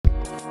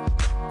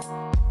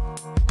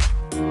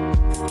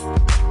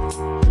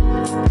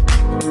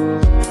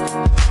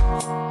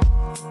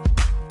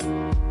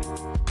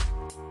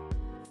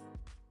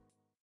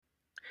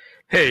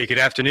Hey, good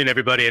afternoon,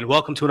 everybody, and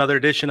welcome to another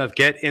edition of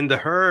Get in the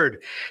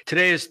Herd.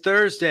 Today is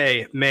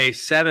Thursday, May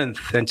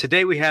 7th, and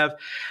today we have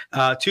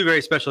two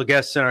very special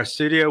guests in our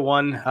studio.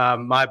 One,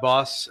 my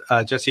boss,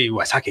 Jesse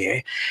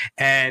Wasake,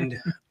 and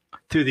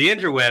through the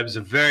interwebs,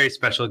 a very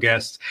special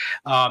guest,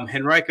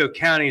 Henrico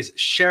County's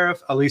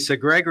Sheriff Alisa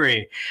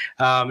Gregory.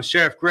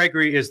 Sheriff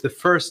Gregory is the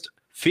first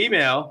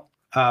female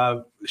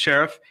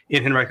sheriff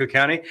in Henrico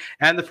County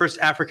and the first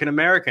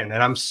African-American.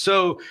 And I'm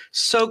so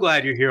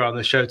glad you're here on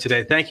the show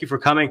today. Thank you for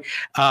coming.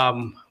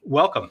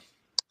 Welcome.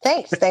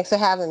 Thanks for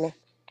having me.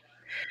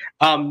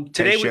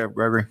 Today, Sheriff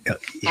Gregory.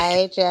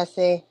 Hi,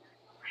 Jesse.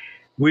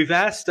 We've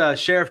asked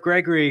Sheriff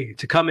Gregory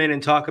to come in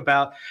and talk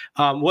about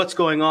what's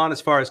going on as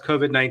far as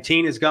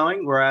COVID-19 is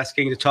going. We're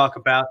asking to talk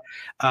about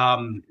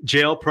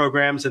jail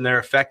programs and their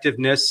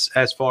effectiveness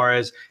as far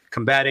as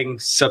combating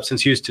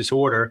substance use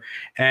disorder.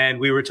 And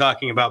we were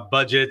talking about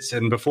budgets,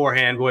 and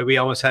beforehand, boy, we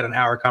almost had an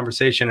hour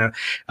conversation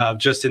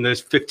just in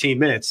those 15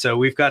 minutes. So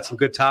we've got some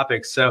good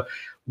topics. So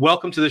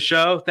welcome to the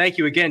show. Thank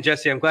you again,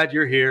 Jesse. I'm glad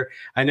you're here.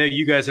 I know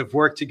you guys have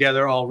worked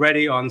together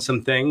already on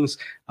some things.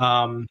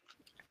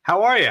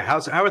 How are you? How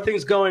are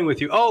things going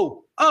with you?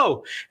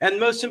 Oh, and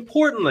most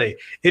importantly,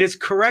 it is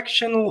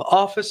Correctional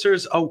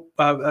Officers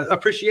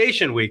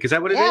Appreciation Week. Is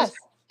that what it is?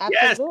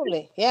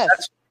 Absolutely.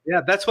 Yes.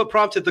 That's what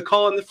prompted the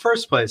call in the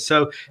first place.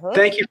 So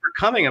thank you for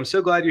coming. I'm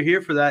so glad you're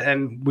here for that.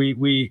 And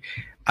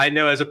I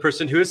know as a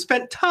person who has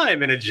spent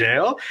time in a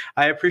jail,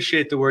 I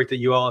appreciate the work that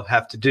you all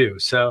have to do.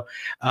 So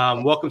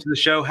welcome to the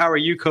show. How are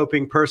you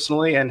coping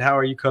personally, and how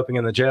are you coping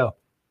in the jail?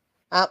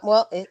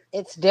 Well,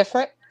 it's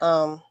different.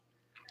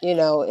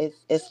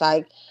 It's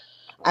like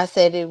I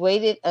said, it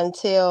waited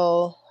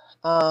until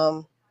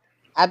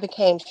I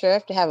became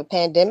sheriff to have a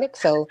pandemic.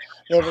 So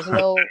there was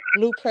no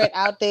blueprint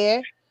out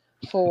there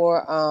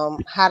for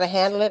how to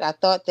handle it. I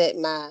thought that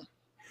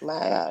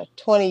my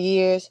 20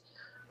 years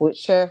with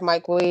Sheriff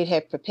Mike Wade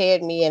had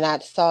prepared me, and I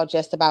saw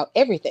just about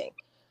everything.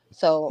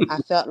 So I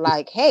felt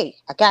like, hey,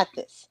 I got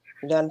this.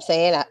 You know what I'm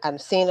saying?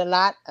 I've seen a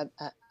lot.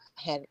 I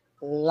had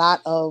a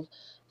lot of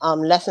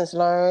lessons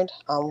learned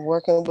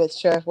working with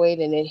Sheriff Wade,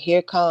 and then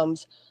here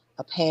comes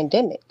a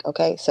pandemic.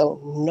 Okay,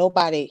 so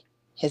nobody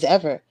has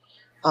ever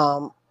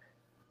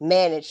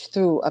managed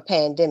through a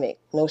pandemic.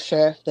 No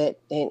sheriff that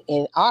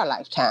in our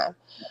lifetime.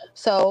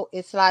 So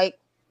it's like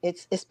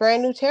it's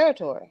brand new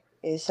territory.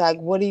 It's like,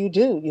 what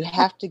do? You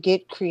have to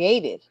get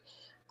creative.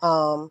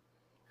 And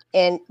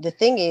the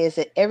thing is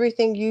that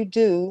everything you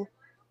do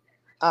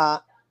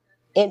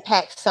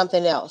impacts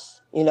something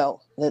else. You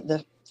know,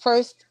 the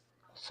first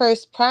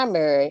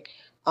primary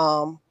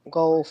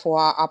goal for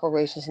our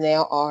operations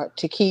now are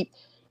to keep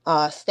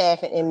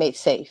staff and inmates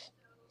safe.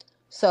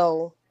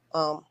 So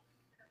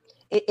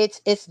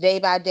it's day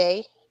by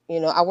day.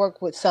 You know, I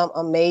work with some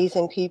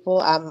amazing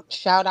people.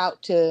 Shout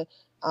out to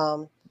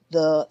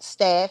the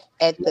staff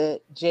at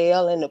the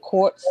jail and the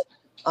courts.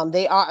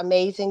 They are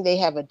amazing. They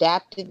have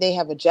adapted, they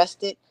have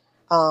adjusted,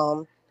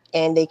 and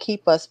they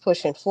keep us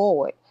pushing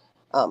forward.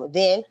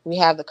 Then we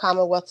have the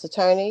Commonwealth's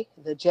attorney,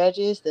 the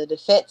judges, the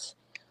defense,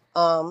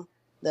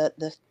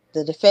 the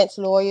defense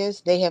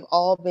lawyers. They have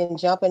all been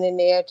jumping in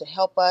there to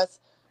help us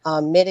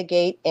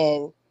mitigate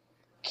and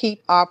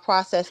keep our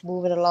process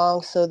moving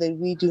along so that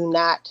we do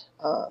not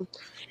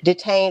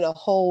detain or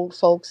hold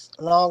folks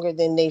longer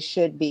than they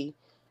should be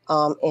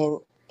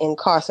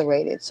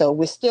incarcerated. So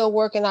we're still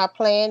working our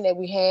plan that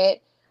we had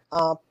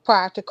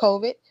prior to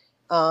COVID,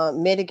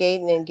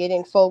 mitigating and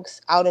getting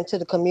folks out into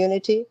the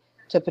community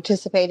to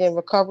participate in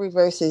recovery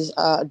versus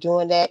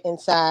doing that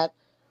inside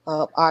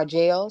our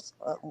jails.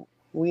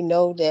 We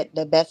know that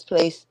the best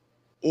place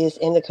is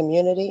in the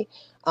community.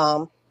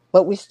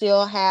 But we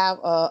still have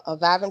a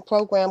vibrant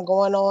program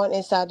going on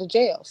inside the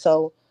jail.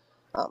 So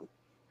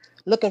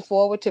looking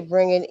forward to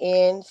bringing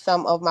in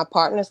some of my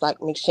partners like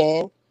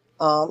McShin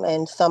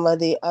and some of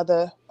the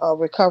other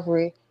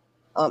recovery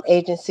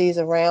agencies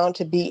around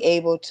to be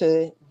able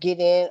to get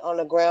in on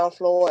the ground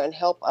floor and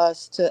help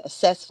us to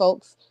assess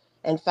folks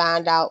and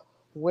find out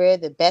where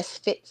the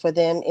best fit for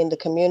them in the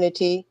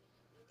community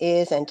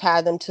is, and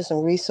tie them to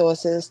some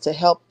resources to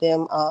help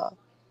them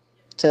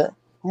to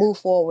move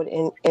forward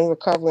in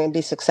recovery and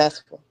be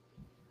successful.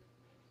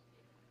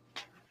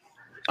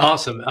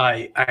 Awesome.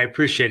 I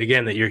appreciate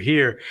again that you're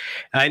here.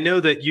 I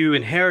know that you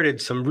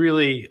inherited some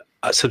really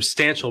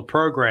substantial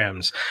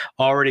programs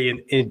already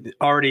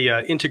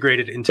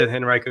integrated into the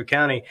Henrico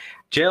County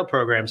jail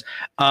programs.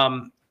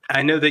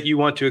 I know that you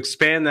want to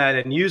expand that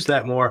and use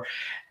that more.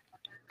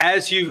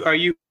 Are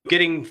you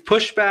getting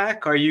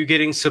pushback? Are you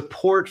getting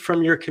support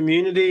from your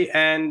community?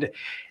 And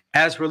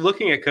as we're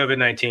looking at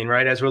COVID-19,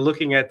 right, as we're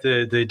looking at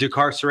the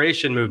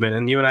decarceration movement,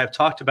 and you and I have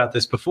talked about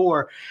this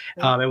before,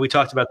 and we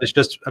talked about this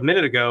just a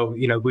minute ago,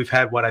 you know, we've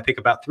had I think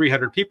about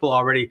 300 people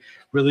already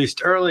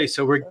released early.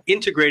 So we're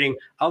integrating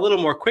a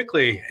little more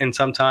quickly and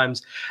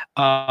sometimes.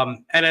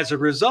 And as a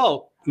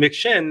result,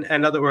 McShin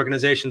and other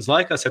organizations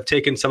like us have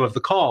taken some of the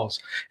calls,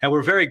 and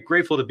we're very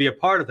grateful to be a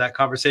part of that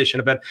conversation,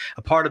 about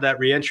a part of that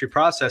reentry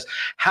process.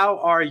 How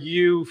are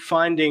you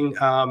finding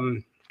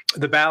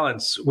the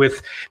balance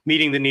with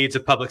meeting the needs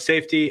of public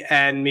safety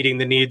and meeting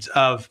the needs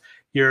of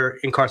your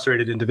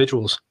incarcerated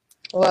individuals?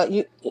 Well,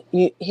 you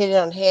hit it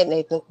on the head,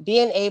 Nathan.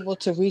 Being able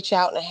to reach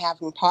out and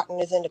having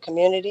partners in the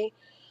community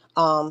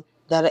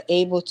that are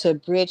able to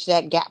bridge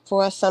that gap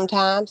for us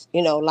sometimes.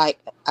 Like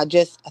I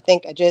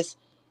think I just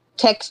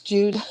text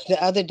you the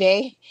other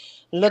day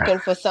looking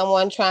for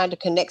someone, trying to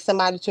connect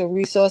somebody to a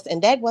resource,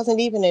 and that wasn't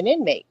even an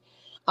inmate.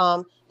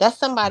 That's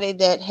somebody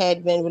that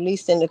had been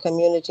released in the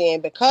community,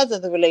 and because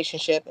of the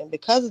relationship and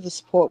because of the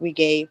support we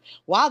gave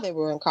while they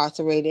were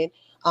incarcerated,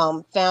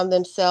 found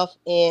themselves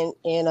in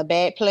a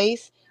bad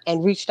place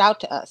and reached out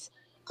to us.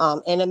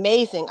 And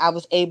amazing, I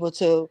was able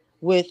to,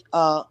 with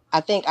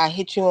I think I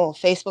hit you on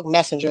Facebook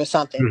Messenger or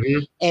something,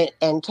 Mm-hmm.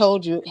 and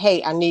told you,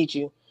 hey, I need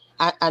you.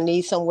 I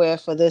need somewhere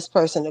for this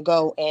person to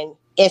go. And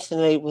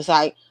instantly it was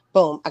like,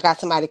 boom, I got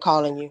somebody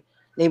calling you.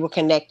 They were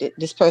connected.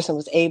 This person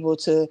was able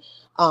to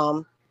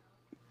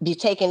be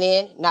taken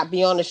in, not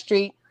be on the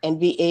street, and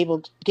be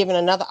able, given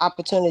another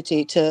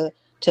opportunity to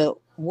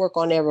work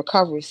on their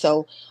recovery.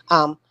 So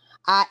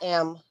I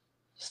am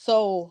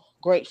so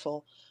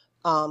grateful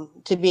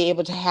to be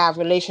able to have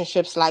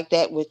relationships like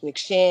that with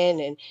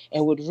McShin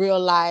and with Real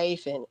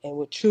Life and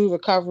with True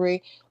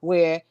Recovery,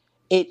 where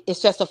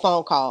it's just a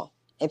phone call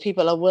and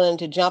people are willing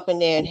to jump in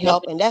there and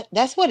help. And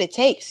that's what it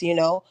takes.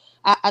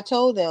 I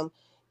told them,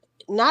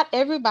 not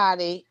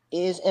everybody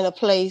is in a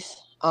place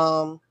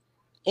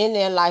in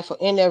their life or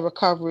in their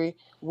recovery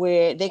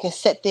where they can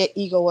set their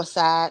ego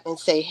aside and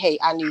say, hey,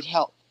 I need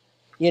help,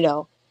 you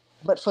know.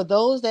 But for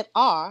those that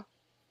are,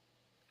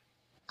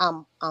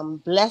 I'm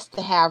blessed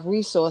to have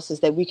resources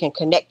that we can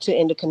connect to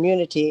in the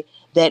community,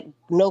 that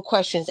no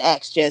questions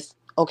asked, just,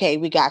 okay,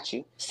 we got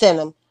you, send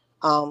them.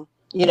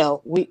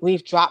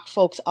 We've dropped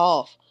folks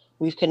off.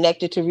 We've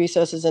connected to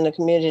resources in the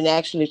community and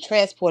actually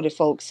transported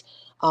folks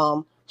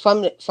from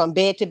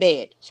bed to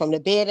bed, from the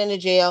bed in the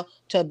jail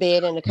to a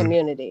bed in the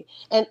community.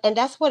 And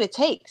that's what it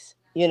takes,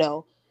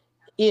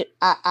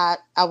 I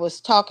was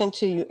talking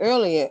to you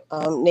earlier,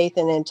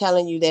 Nathan, and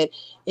telling you that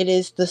it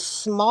is the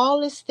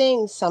smallest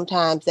things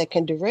sometimes that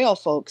can derail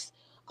folks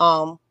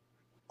on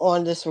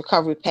this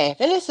recovery path.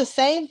 And it's the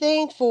same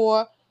thing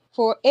for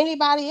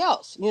anybody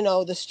else.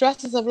 The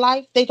stresses of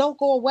life, they don't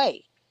go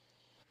away.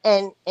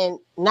 And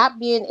not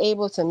being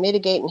able to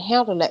mitigate and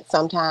handle that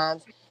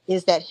sometimes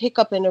is that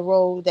hiccup in the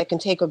road that can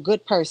take a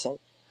good person.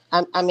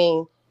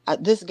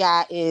 This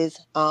guy is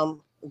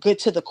good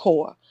to the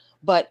core,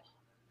 but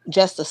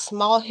just a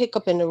small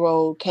hiccup in the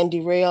road can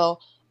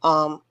derail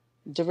them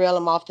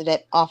off of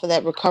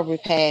that recovery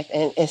path,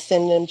 and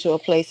send them to a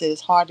place that is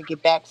hard to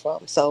get back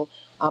from. So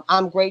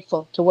I'm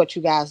grateful to what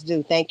you guys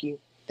do. Thank you.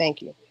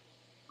 Thank you.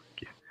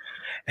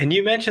 And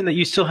you mentioned that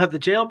you still have the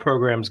jail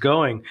programs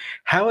going.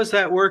 How is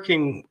that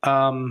working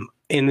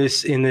in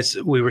this,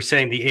 we were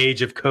saying the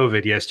age of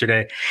COVID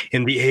yesterday,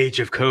 in the age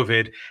of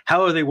COVID,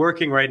 how are they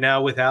working right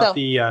now without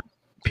the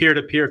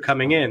peer-to-peer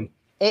coming in?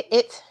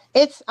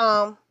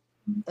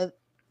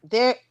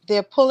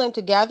 They're pulling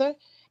together,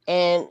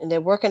 and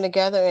they're working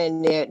together,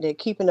 and they're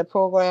keeping the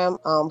program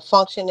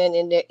functioning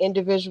in their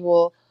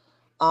individual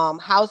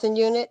housing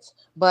units.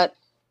 But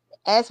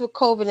as with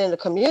COVID in the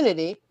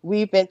community,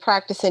 we've been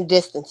practicing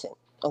distancing.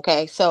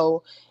 Okay,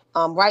 so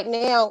right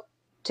now,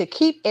 to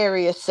keep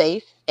areas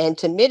safe and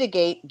to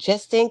mitigate,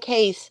 just in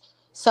case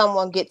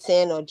someone gets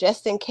in, or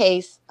just in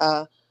case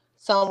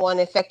someone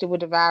infected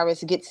with the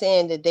virus gets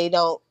in, that they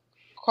don't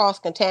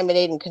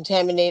cross-contaminate and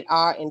contaminate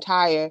our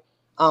entire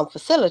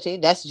facility.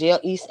 That's Jail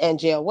East and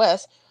Jail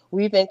West.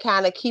 We've been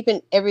kind of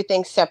keeping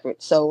everything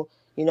separate. So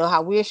you know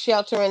how we're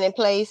sheltering in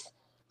place.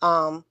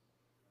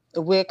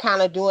 We're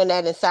kind of doing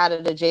that inside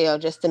of the jail,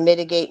 just to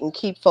mitigate and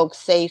keep folks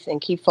safe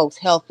and keep folks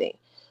healthy.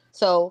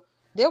 So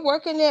they're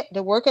working it.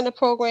 They're working the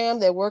program.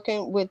 They're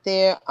working with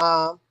their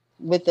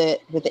with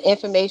the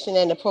information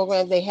and the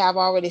programs they have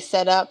already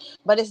set up.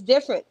 But it's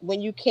different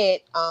when you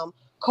can't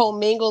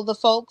commingle the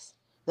folks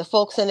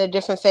in the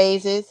different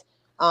phases.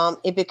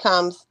 It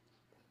becomes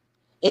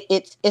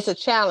it's a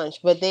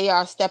challenge, but they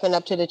are stepping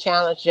up to the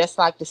challenge, just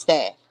like the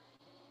staff.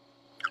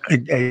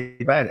 I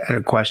had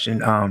a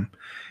question.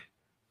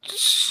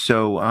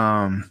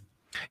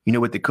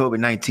 With the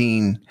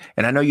COVID-19,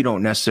 and I know you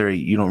don't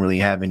really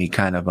have any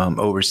kind of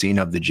overseeing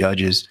of the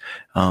judges,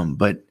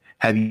 but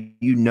have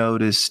you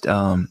noticed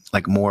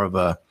like more of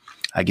a,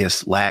 I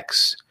guess,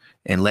 lax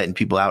and letting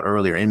people out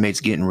earlier,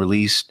 inmates getting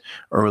released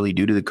early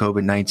due to the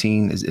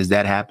COVID-19? Is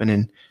that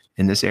happening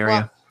in this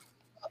area?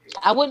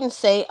 Well, I wouldn't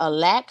say a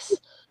lax,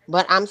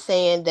 but I'm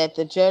saying that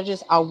the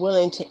judges are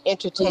willing to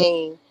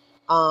entertain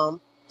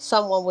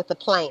someone with a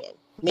plan,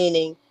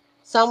 meaning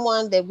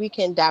someone that we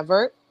can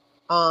divert,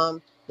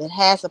 that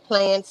has a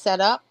plan set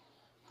up.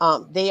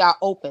 They are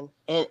open,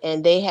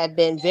 and they have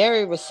been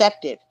very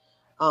receptive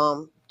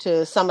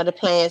to some of the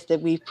plans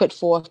that we've put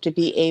forth, to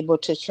be able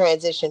to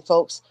transition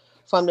folks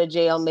from the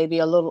jail maybe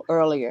a little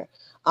earlier.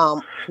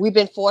 We've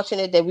been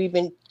fortunate that we've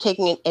been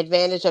taking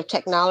advantage of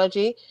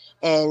technology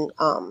and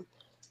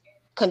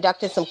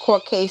conducting some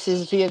court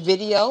cases via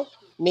video,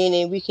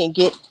 meaning we can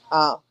get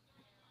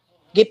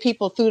get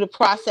people through the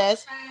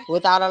process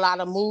without a lot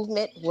of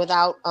movement,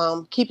 without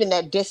keeping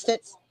that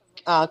distance,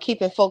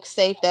 keeping folks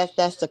safe.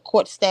 That's the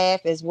court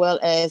staff as well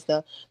as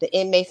the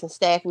inmates and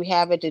staff we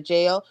have at the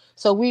jail.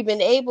 So we've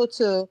been able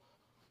to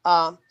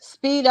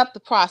speed up the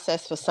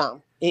process for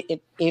some,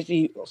 if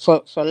you,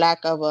 for lack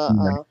of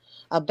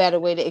a better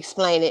way to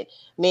explain it,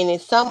 meaning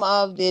some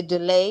of the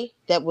delay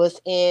that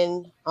was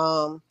in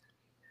the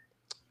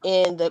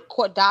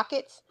court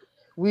dockets,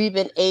 we've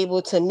been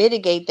able to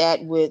mitigate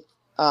that with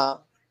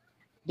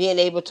being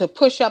able to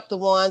push up the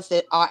ones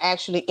that are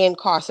actually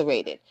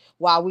incarcerated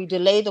while we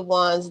delay the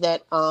ones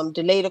that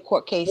delay the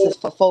court cases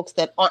for folks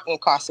that aren't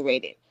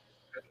incarcerated.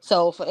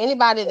 So for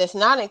anybody that's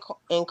not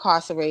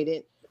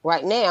incarcerated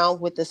right now,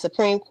 with the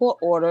Supreme Court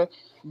order,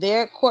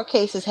 their court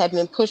cases have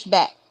been pushed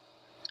back.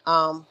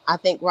 I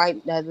think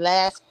the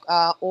last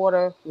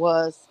order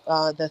was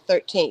the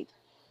 13th.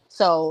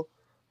 So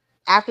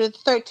after the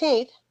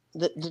 13th,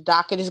 the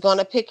docket is going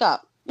to pick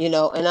up,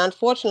 and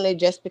unfortunately,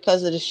 just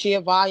because of the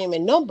sheer volume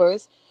and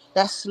numbers,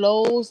 that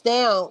slows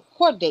down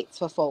court dates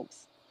for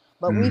folks.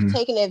 But we've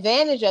taken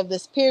advantage of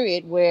this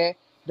period where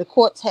the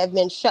courts have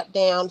been shut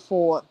down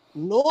for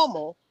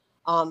normal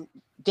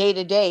day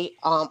to day,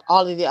 all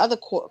of the other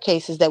court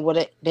cases that would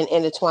have been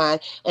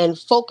intertwined, and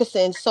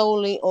focusing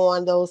solely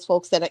on those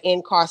folks that are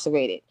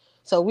incarcerated.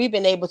 So we've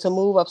been able to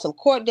move up some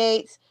court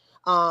dates.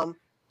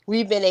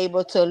 We've been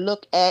able to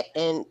look at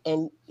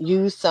and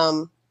use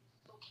some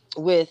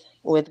with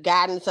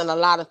guidance and a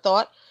lot of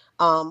thought,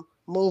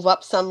 move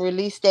up some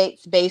release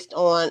dates based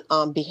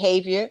on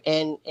behavior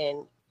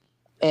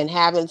and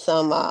having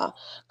some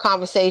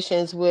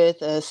conversations with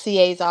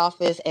CA's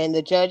office and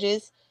the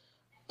judges,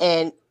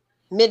 and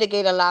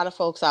mitigate a lot of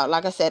folks out.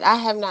 Like I said, I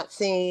have not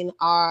seen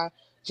our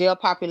jail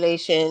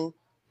population,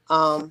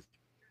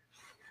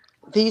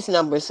 these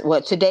numbers.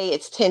 Well, today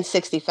it's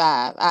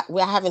 1065. I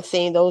haven't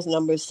seen those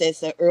numbers since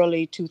the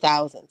early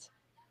 2000s.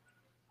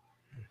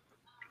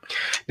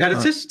 Now,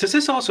 does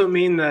this also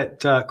mean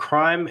that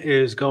crime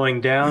is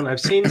going down? I've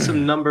seen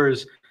some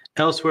numbers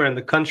elsewhere in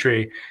the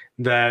country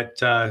that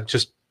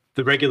just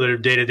the regular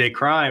day-to-day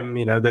crime,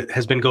 that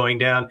has been going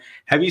down.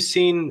 Have you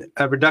seen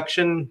a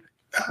reduction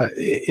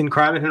in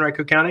crime in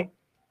Henrico County?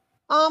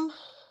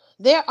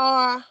 There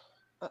are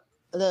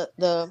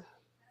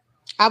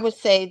I would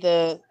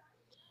say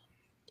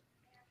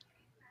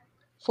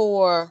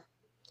for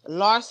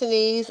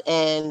larcenies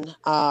and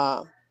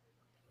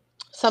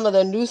some of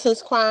the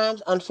nuisance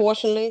crimes,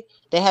 unfortunately,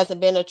 there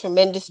hasn't been a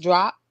tremendous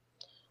drop.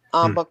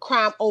 But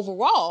crime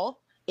overall,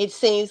 it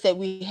seems that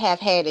we have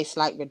had a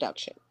slight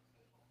reduction.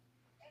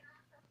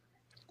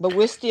 But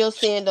we're still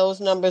seeing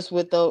those numbers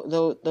with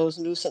those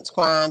nuisance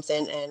crimes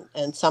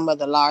and some of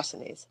the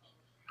larcenies.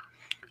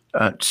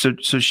 So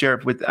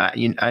Sheriff, with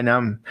and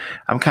I'm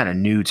kind of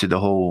new to the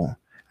whole,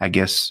 I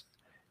guess,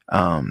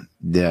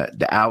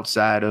 the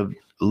outside of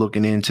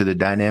looking into the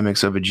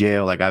dynamics of a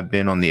jail. Like, I've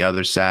been on the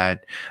other side.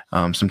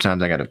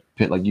 Sometimes I got to,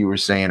 like you were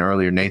saying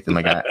earlier, Nathan,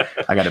 like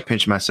I got to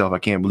pinch myself. I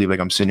can't believe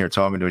I'm sitting here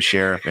talking to a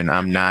sheriff and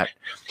I'm not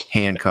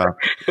handcuffed.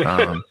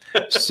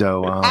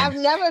 I've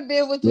never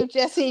been with you,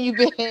 Jesse. You've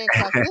been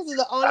handcuffed. This is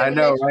the only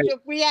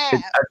relationship we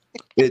have.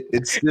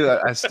 It's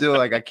still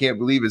like, I can't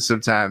believe it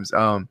sometimes.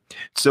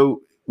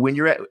 So when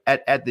you're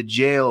at the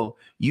jail,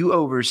 you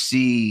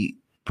oversee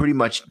pretty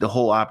much the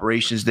whole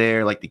operations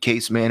there, like the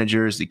case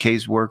managers, the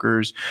case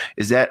workers.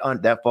 Is that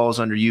falls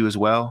under you as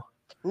well?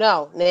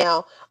 No.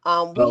 Now,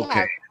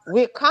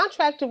 we're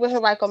contracted with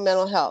Henrico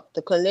Mental Health,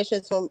 the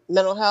clinicians from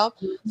mental health.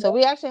 So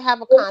we actually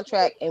have a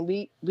contract, and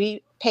we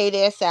pay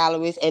their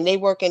salaries, and they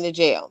work in the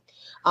jail.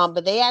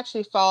 But they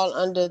actually fall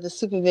under the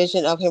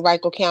supervision of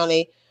Henrico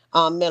County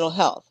Mental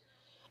Health.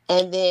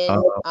 And then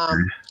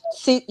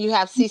you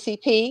have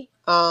CCP.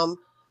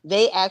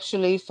 They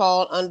actually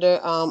fall under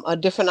a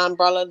different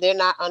umbrella. They're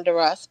not under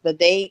us, but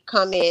they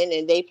come in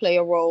and they play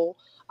a role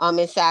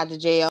inside the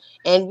jail.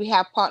 And we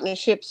have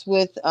partnerships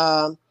with,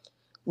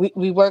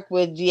 we work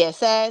with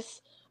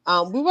DSS.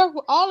 We work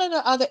with all of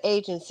the other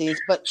agencies,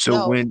 but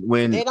so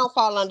when they don't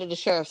fall under the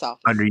sheriff's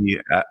office. Under you,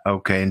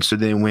 okay. And so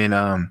then when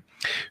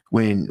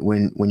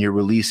you're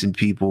releasing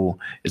people,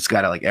 it's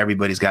got to, like,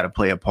 everybody's got to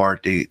play a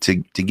part to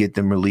get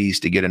them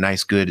released, to get a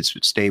nice, good,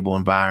 stable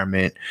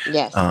environment.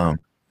 Yes.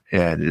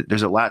 Yeah,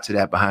 there's a lot to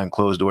that behind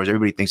closed doors.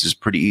 Everybody thinks it's a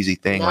pretty easy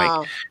thing. No.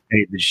 Like,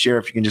 hey, the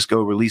sheriff, you can just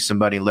go release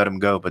somebody and let them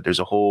go. But there's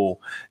a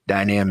whole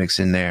dynamics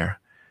in there.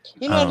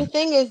 The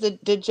thing is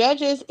that the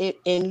judges,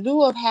 in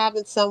lieu of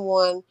having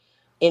someone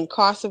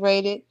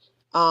incarcerated,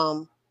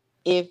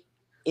 if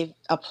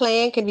a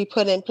plan can be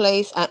put in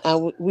place,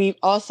 we've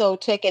also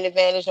taken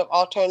advantage of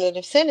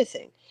alternative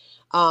sentencing.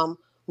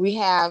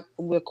 We're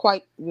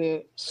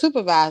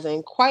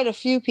supervising quite a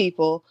few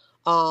people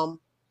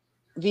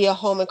via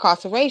home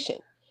incarceration.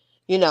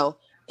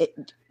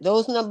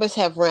 Those numbers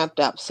have ramped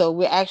up. So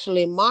we're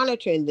actually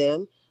monitoring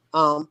them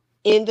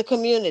in the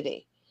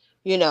community.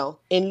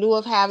 In lieu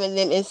of having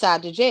them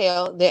inside the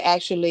jail, they're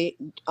actually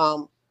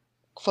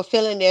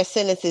fulfilling their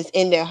sentences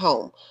in their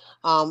home,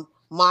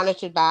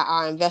 monitored by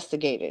our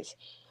investigators.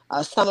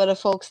 Some of the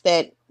folks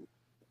that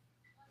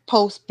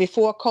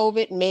before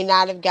COVID may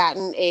not have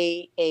gotten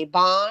a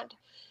bond.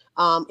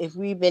 If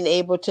we've been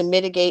able to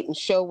mitigate and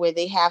show where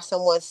they have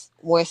someone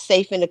more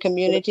safe in the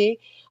community,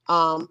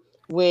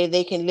 where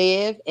they can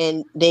live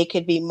and they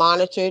could be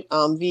monitored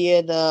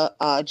via the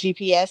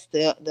GPS,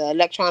 the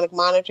electronic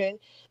monitoring,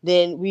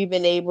 then we've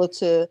been able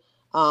to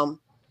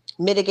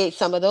mitigate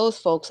some of those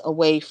folks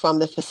away from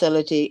the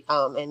facility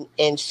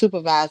and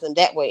supervise them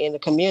that way in the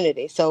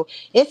community. So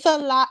it's a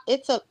lot.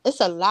 It's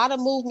a lot of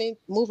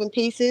moving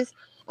pieces.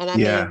 And I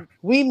Yeah. mean,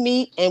 we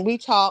meet and we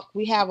talk.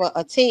 We have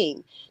a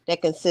team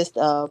that consists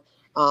of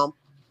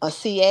a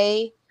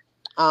CA.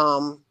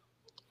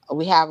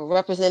 We have a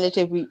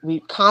representative. We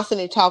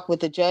constantly talk with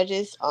the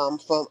judges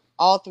from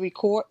all three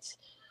courts,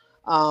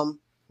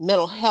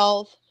 mental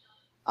health.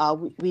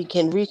 We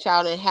can reach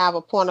out and have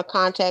a point of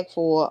contact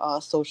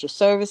for social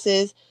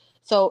services.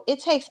 So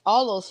it takes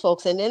all those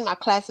folks, and then my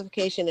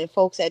classification and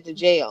folks at the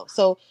jail.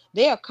 So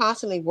they are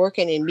constantly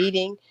working and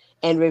meeting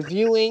and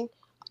reviewing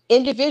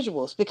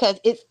individuals because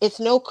it's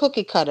no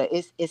cookie cutter.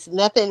 It's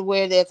nothing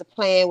where there's a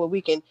plan where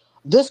we can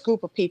this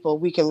group of people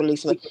we can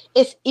release them.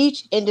 It's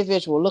each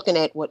individual looking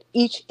at what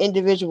each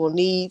individual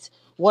needs,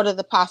 what are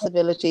the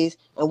possibilities,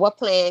 and what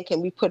plan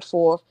can we put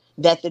forth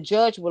that the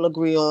judge will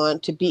agree on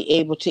to be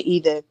able to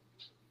either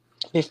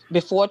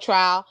before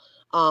trial,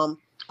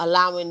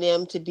 allowing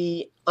them to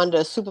be under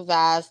a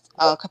supervised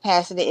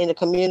capacity in the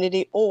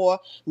community or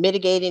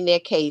mitigating their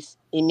case,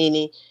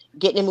 meaning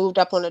getting it moved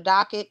up on the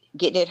docket,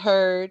 getting it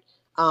heard,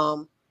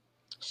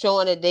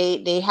 showing that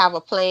they have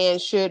a plan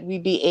should we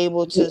be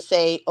able to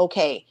say,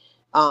 okay,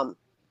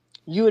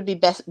 you would be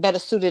better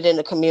suited in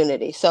the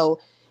community. So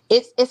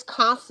it's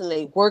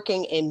constantly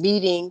working and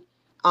meeting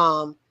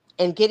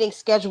and getting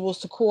schedules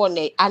to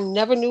coordinate. I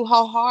never knew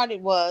how hard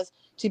it was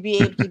to be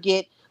able to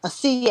get a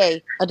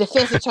CA, a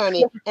defense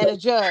attorney, and a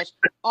judge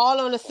all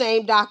on the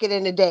same docket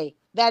in a day.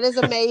 That is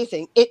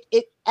amazing.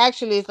 It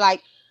actually is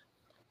like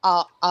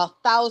a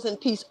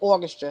 1,000-piece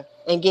orchestra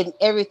and getting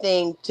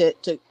everything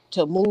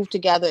to move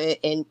together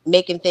and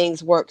making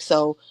things work.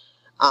 So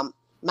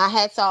my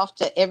hat's off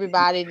to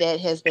everybody that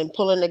has been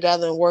pulling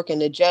together and working,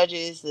 the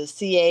judges, the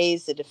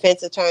CAs, the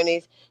defense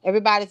attorneys.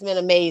 Everybody's been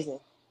amazing.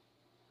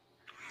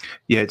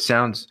 Yeah, it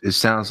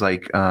sounds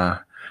like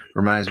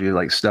reminds me of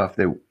like stuff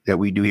that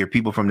we do here.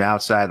 People from the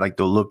outside, like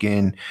they'll look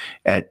in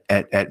at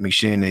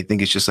McShin, they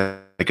think it's just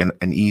like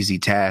an easy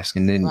task,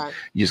 and then Right.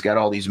 you just got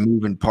all these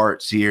moving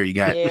parts here. You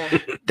got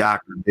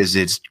doctor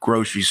visits,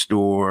 grocery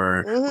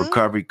store,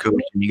 recovery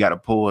coach, and you got to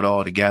pull it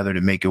all together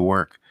to make it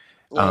work.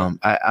 Yeah.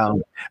 I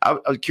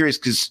was curious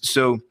because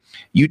so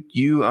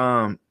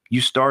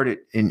you started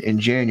in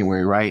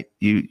January, right?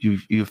 You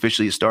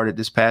officially started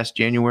this past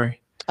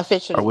January.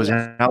 Officially, Or was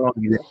yes. it how long?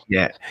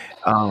 Yeah.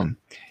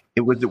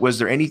 Was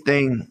there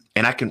anything?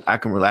 And I can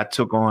relate.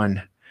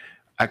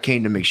 I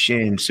came to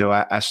McShin, so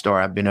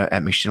I've been at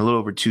McShin a little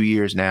over 2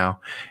 years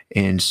now,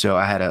 and so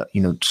I had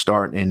to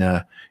start in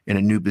a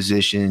new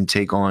position,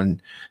 take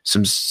on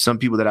some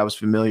people that I was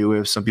familiar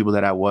with, some people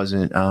that I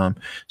wasn't.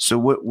 So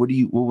what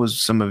was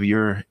some of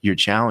your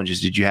challenges?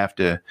 Did you have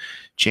to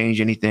change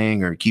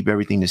anything or keep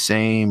everything the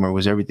same, or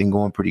was everything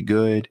going pretty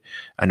good?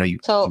 I know you.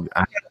 So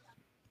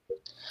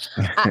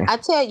I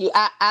tell you,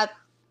 I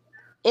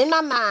in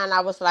my mind, I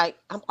was like,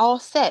 I'm all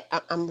set.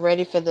 I'm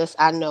ready for this.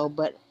 I know,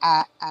 but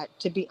I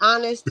to be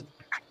honest,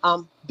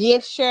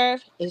 being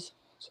sheriff is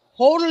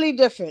totally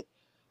different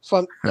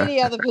from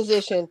any other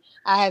position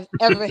I have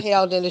ever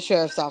held in the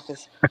sheriff's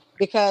office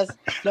because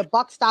the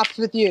buck stops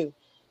with you.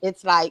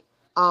 It's like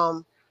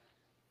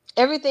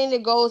everything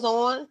that goes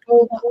on,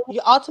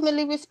 you're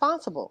ultimately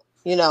responsible.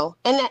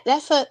 And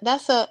that's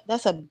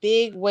a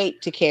big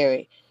weight to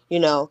carry.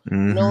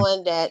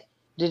 Knowing that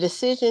the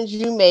decisions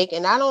you make,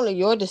 and not only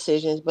your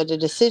decisions, but the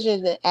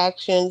decisions and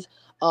actions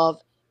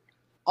of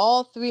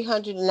all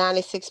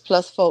 396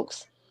 plus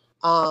folks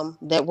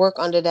that work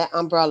under that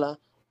umbrella,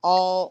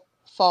 all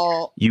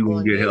fall You will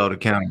on get you. held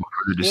accountable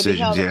for the You'll be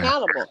decisions. held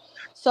accountable.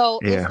 So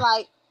it's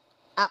like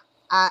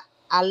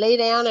I lay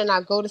down and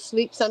I go to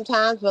sleep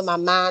sometimes, but my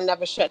mind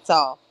never shuts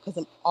off because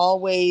I'm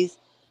always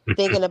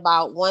thinking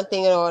about one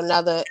thing or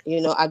another.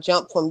 I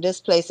jump from this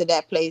place to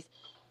that place.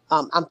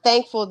 I'm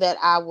thankful that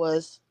I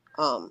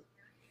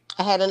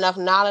had enough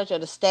knowledge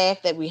of the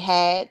staff that we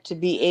had to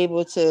be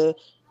able to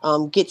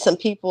get some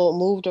people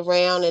moved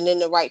around and in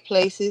the right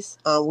places.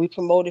 We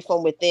promoted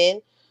from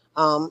within.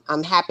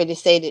 I'm happy to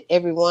say that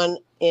everyone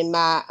in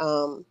my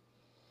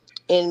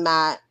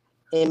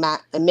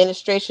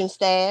administration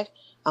staff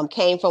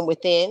came from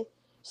within.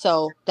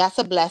 So that's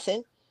a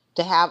blessing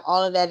to have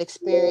all of that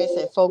experience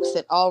and folks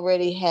that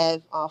already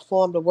have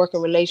formed a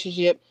working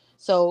relationship.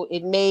 So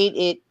it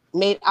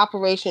made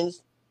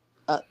operations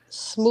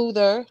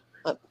smoother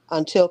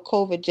until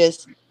COVID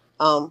just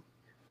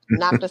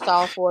knocked us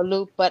off for a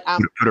loop. But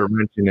put a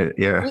wrench in it.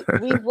 Yeah.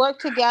 we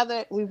worked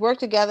together. We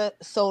worked together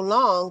so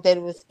long that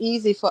it was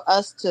easy for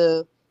us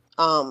to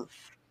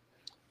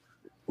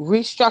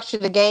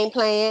restructure the game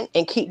plan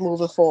and keep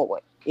moving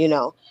forward.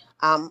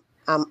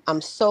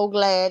 I'm so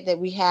glad that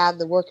we have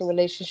the working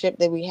relationship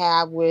that we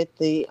have with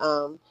the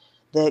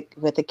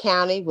with the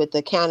county, with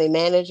the county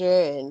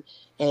manager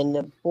and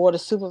the board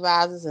of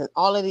supervisors and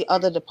all of the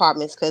other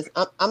departments. Because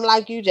I'm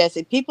like you,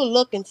 Jesse. People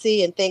look and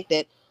see and think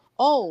that,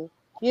 oh,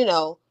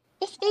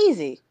 it's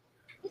easy.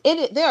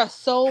 There are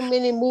so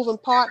many moving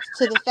parts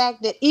to the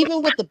fact that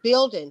even with the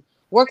building,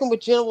 working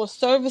with general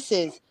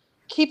services,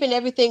 keeping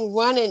everything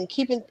running,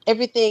 keeping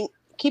everything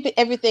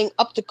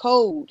up to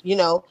code.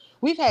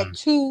 We've had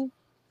 2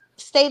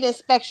 state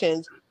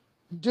inspections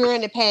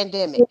during the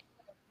pandemic.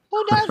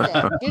 Who does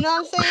that? You know what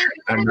I'm saying?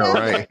 I Who know, does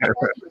right? that?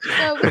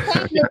 So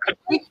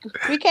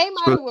we came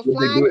out So here with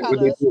flying would they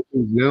colors. do it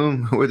through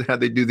Zoom? How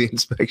they do the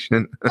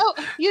inspection? Oh,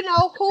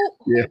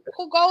 Yeah.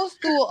 who goes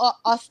through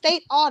a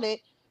state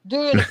audit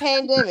during the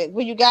pandemic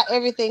when you got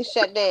everything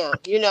shut down?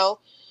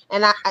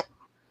 And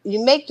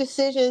you make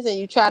decisions and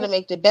you try to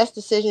make the best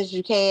decisions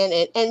you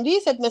can. And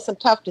these have been some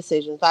tough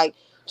decisions, like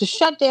to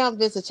shut down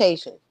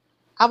visitation.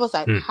 I was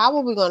like, Hmm. how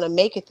are we going to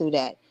make it through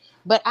that?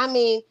 But I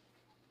mean,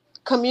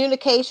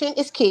 communication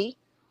is key.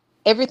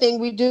 Everything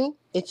we do,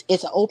 it's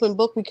an open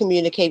book. We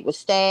communicate with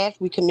staff,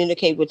 we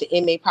communicate with the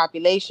inmate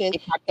population.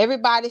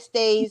 Everybody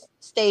stays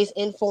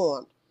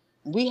informed.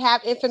 We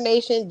have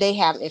information, they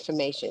have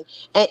information,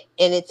 and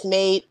it's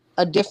made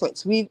a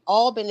difference. We've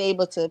all been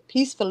able to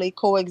peacefully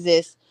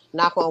coexist,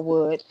 knock on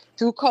wood,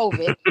 through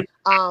COVID,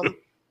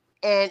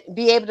 and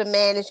be able to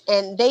manage.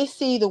 And they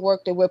see the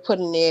work that we're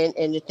putting in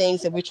and the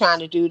things that we're trying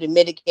to do to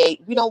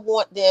mitigate. We don't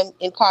want them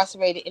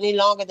incarcerated any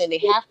longer than they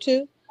have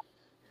to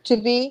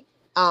be,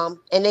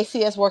 and they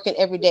see us working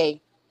every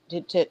day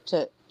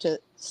to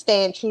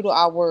stand true to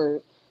our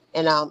word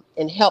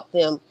and help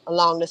them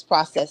along this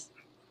process.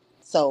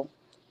 So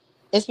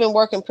it's been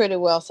working pretty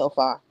well so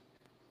far.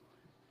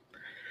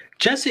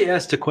 Jesse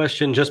asked a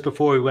question just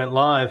before we went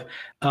live,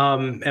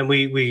 and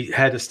we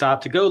had to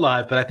stop to go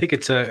live, but I think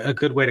it's a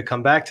good way to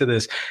come back to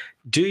this.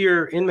 Do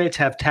your inmates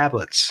have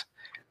tablets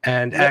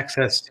and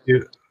access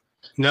to?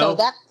 No?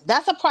 So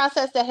that's a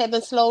process that had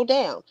been slowed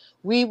down.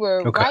 We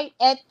were Okay. right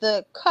at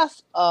the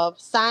cusp of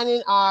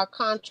signing our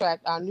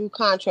new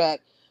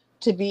contract,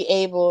 to be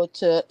able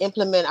to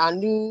implement our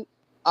new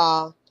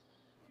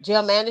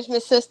jail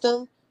management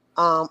system,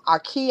 our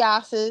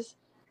kiosks,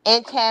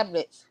 and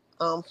tablets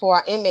for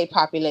our inmate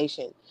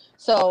population.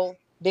 So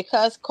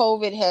because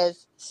COVID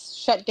has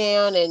shut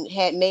down and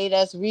had made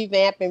us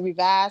revamp and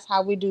revise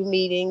how we do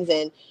meetings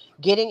and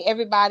getting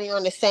everybody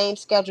on the same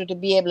schedule to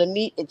be able to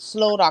meet, it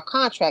slowed our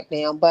contract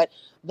down. But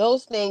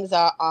those things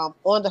are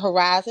on the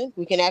horizon.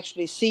 We can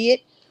actually see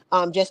it.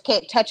 Just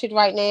can't touch it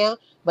right now.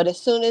 But as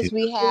soon as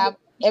we have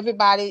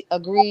everybody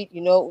agreed,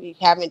 we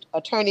having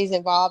attorneys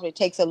involved, it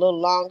takes a little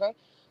longer.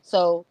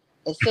 So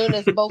as soon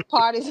as both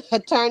parties'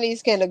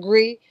 attorneys can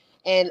agree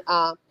and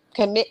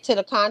commit to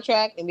the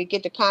contract, and we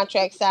get the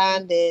contract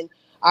signed, then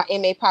our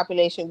inmate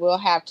population will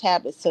have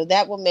tablets. So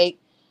that'll make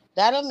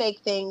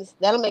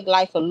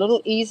life a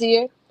little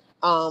easier.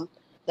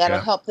 That'll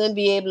help them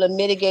be able to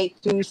mitigate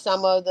through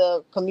some of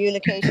the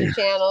communication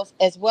channels,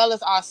 as well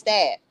as our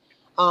staff,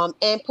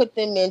 and put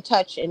them in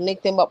touch and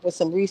link them up with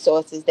some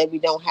resources that we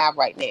don't have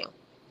right now.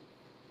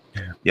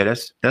 Yeah,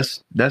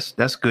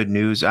 that's good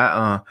news.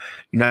 I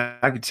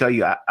could tell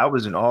you, I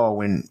was in awe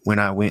when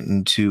I went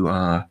into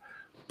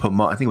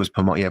Pamunkey. I think it was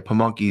Pamunkey. Yeah,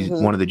 Pamunkey's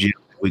one of the gyms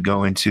we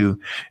go into,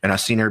 and I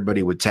seen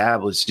everybody with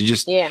tablets.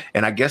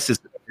 And I guess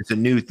it's a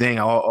new thing.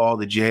 All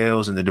the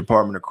jails and the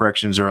Department of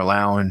Corrections are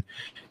allowing,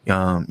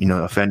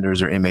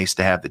 offenders or inmates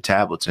to have the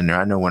tablets in there.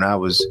 I know when I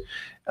was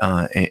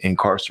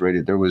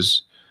incarcerated, there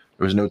was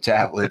no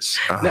tablets.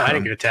 No, I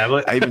didn't get a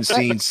tablet. I even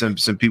seen some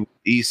people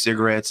with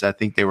e-cigarettes. I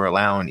think they were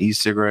allowing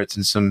e-cigarettes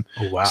in some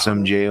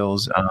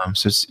jails.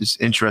 So it's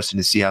interesting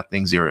to see how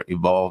things are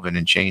evolving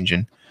and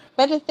changing.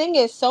 But the thing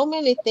is, so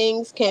many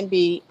things can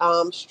be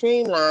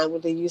streamlined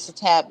with the use of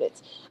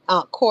tablets.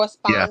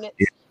 Correspondence,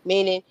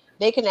 meaning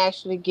they can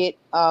actually get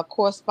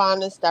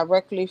correspondence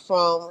directly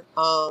from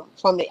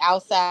the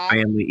outside.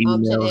 Family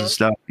emails and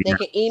stuff. They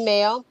can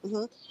email.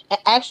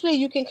 Actually,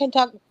 you can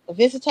conduct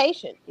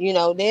visitation.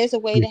 There's a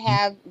way to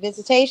have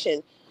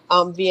visitation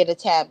via the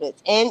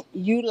tablets, and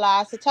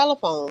utilize the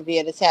telephone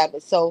via the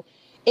tablets. So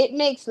it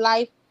makes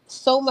life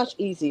so much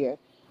easier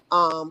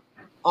on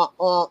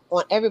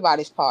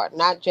everybody's part,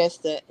 not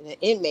just the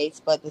inmates,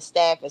 but the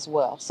staff as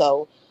well.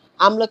 So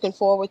I'm looking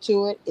forward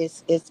to it.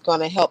 It's going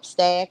to help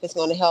staff. It's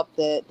going to help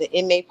the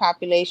inmate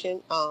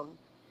population.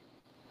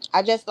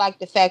 I just like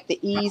the fact, the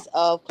ease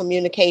of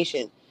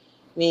communication,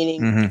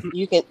 meaning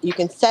you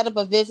can set up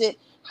a visit.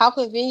 How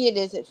convenient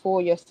is it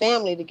for your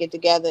family to get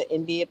together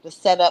and be able to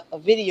set up a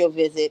video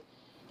visit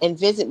and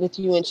visit with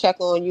you and check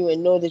on you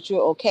and know that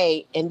you're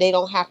okay, and they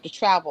don't have to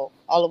travel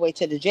all the way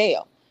to the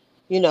jail?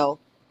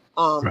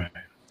 Right.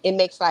 It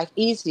makes life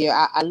easier.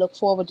 I look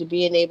forward to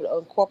being able to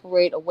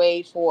incorporate a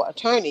way for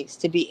attorneys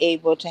to be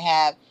able to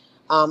have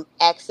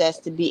access,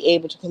 to be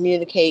able to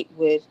communicate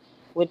with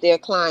their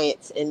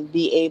clients and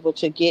be able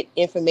to get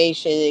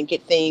information and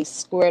get things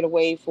squared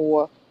away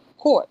for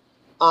court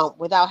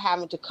without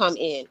having to come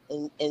in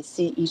and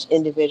see each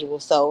individual.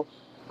 So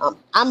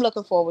I'm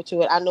looking forward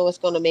to it. I know it's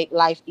going to make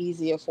life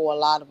easier for a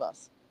lot of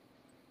us.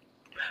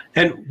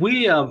 And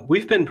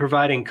we've been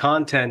providing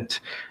content,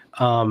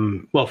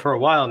 well, for a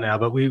while now,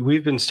 but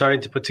we've been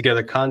starting to put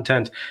together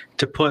content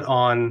to put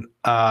on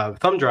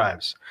thumb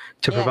drives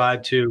to Yes.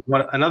 provide to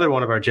another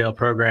one of our jail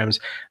programs.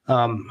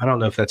 I don't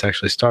know if that's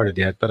actually started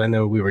yet, but I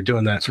know we were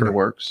doing that It's in the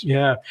works.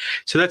 Yeah.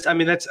 So I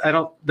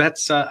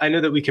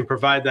know that we can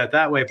provide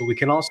that way, but we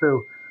can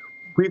also,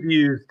 we've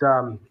used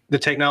the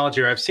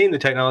technology, or I've seen the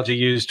technology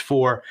used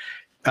for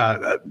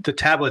the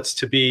tablets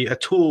to be a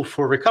tool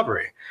for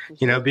recovery.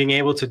 You know, being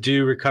able to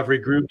do recovery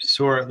groups,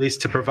 or at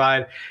least to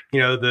provide, you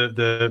know,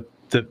 the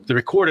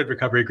recorded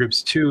recovery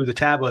groups to the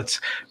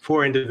tablets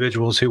for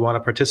individuals who want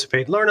to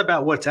participate, learn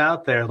about what's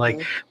out there,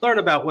 like learn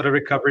about what a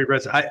recovery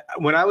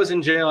when I was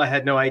in jail, I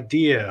had no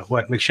idea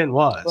what McShin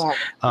was. Right.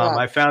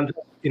 I found,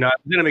 you know, I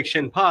was in a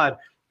McShin pod,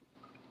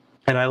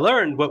 and I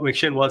learned what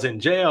McShin was in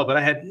jail, but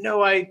I had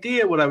no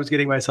idea what I was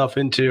getting myself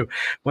into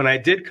when I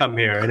did come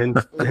here. And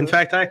in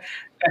fact,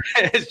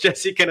 as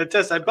Jesse can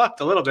attest, I bucked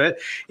a little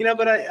bit, you know,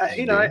 but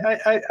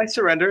I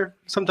surrender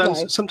sometimes,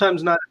 Right.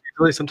 sometimes not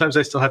really. Sometimes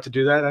I still have to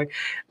do that.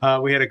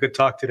 We had a good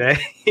talk today,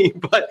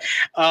 but,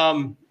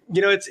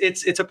 you know,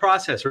 it's a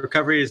process.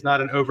 Recovery is not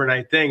an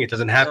overnight thing. It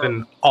doesn't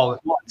happen all at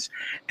once.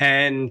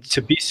 And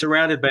to be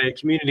surrounded by a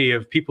community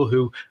of people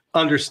who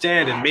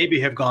understand and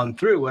maybe have gone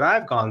through what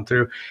I've gone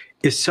through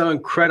is so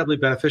incredibly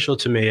beneficial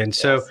to me. And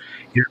so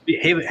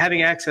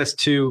having access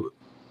to,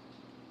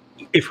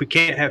 if we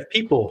can't have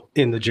people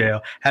in the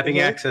jail, having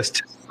access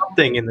to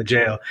something in the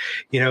jail,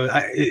 you know,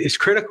 is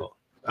critical.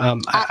 I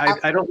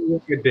don't know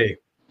what it could be.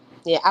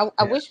 Yeah,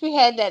 I wish we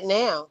had that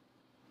now,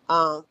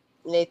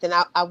 Nathan.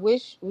 I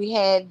wish we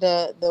had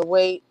the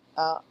way,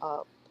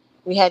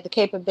 we had the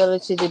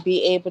capability to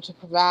be able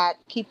to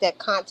keep that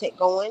content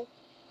going,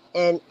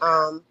 and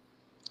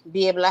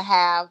be able to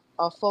have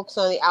folks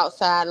on the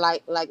outside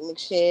like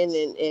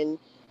McShin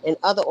and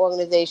other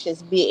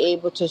organizations be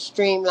able to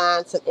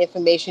streamline some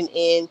information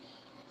in,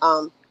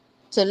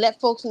 to let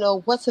folks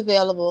know what's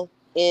available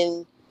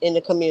in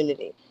the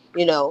community.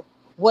 You know,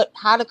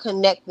 how to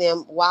connect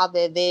them while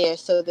they're there,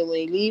 so that when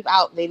they leave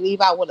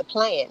out with a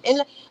plan.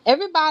 And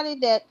everybody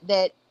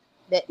that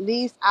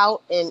leaves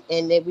out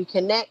and that we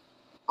connect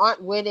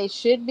aren't where they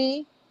should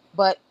be,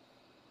 but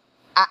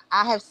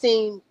I have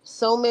seen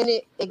so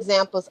many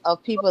examples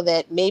of people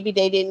that maybe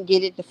they didn't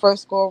get it the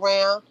first go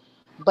around,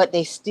 but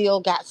they still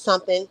got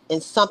something,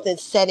 and something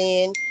set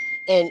in,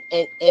 and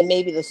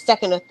maybe the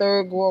second or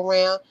third go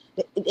around.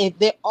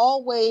 They're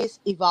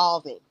always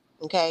evolving.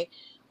 Okay.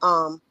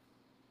 I'm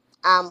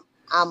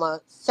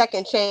a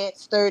second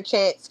chance, third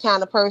chance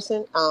kind of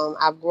person.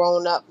 I've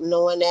grown up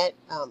knowing that.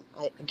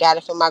 I got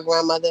it from my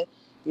grandmother.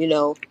 You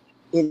know,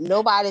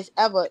 nobody's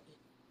ever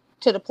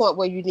to the point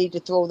where you need to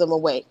throw them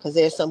away, because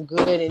there's some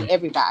good in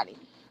everybody,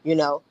 you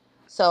know.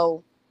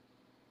 So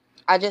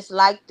I just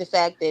like the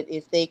fact that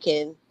if they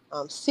can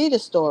see the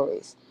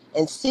stories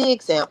and see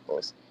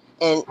examples,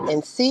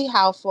 and see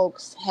how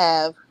folks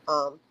have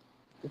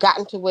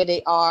gotten to where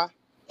they are,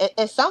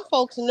 and some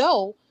folks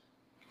know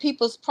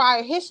people's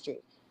prior history,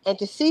 and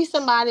to see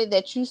somebody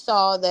that you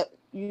saw that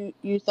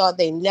you thought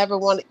they never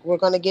were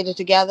going to get it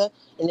together,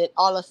 and then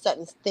all of a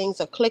sudden things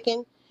are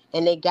clicking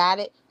and they got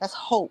it. That's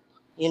hope,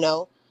 you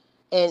know.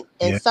 And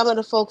some of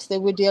the folks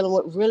that we're dealing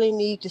with really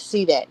need to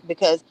see that,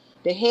 because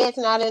their head's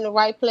not in the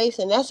right place,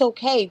 and that's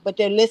okay, but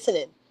they're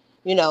listening.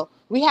 You know,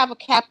 we have a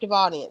captive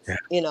audience.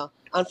 You know,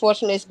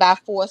 unfortunately it's by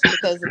force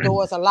because the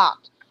doors are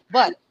locked,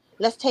 but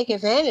let's take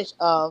advantage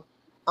of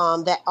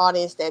that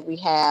audience that we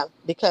have,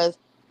 because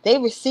they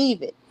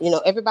receive it. You know,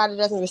 everybody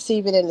doesn't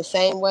receive it in the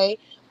same way,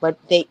 but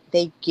they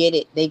get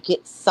it. They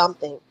get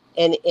something,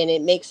 and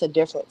it makes a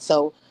difference.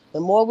 So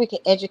the more we can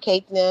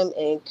educate them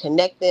and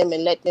connect them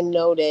and let them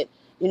know that,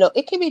 you know,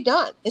 it can be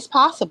done. It's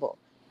possible.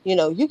 You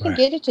know, you can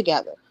get it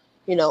together.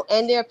 You know,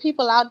 and there are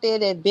people out there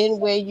that have been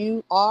where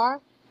you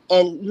are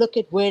and look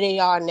at where they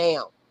are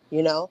now.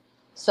 You know,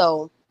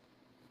 so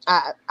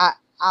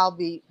I'll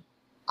be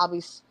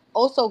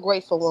also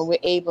grateful when we're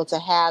able to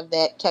have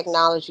that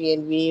technology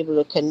and be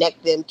able to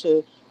connect them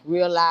to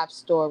real life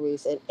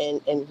stories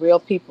and real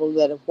people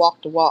that have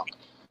walked the walk,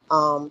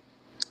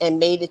 and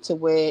made it to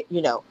where,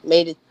 you know,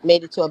 made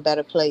it to a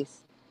better place.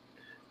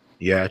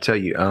 Yeah, I tell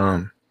you,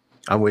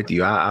 I'm with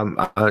you. I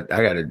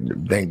gotta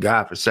thank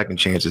God for second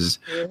chances,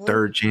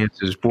 third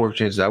chances, fourth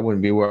chances. I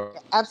wouldn't be where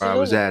I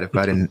was at if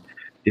I didn't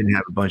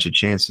have a bunch of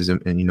chances,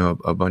 and you know,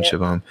 a bunch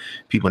of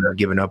people not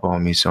giving up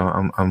on me. So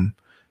I'm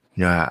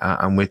you know,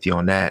 I'm with you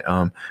on that.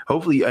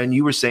 Hopefully, and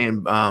you were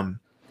saying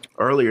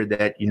earlier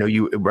that, you know,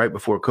 you right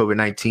before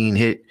COVID-19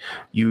 hit,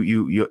 we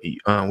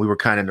were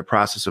kind of in the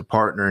process of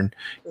partnering,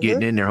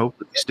 getting in there.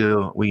 Hopefully,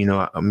 still, you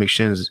know,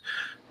 McShin's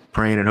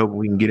praying and hoping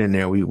we can get in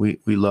there. We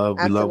love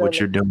what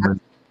you're doing.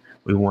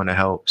 We want to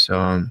help. So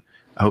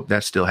I hope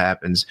that still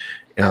happens.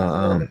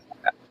 I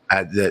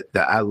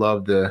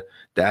love the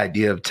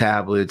idea of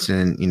tablets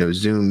and, you know,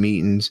 Zoom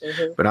meetings,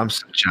 but I'm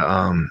such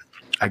a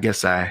I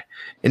guess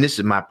and this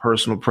is my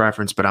personal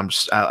preference, but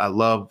I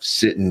love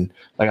sitting,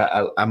 like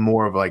I'm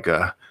more of like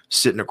a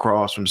sitting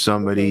across from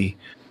somebody,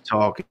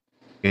 talking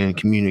and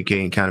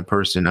communicating kind of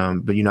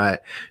person. But you know,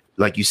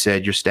 like you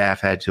said, your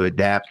staff had to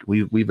adapt.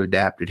 We've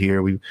adapted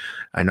here.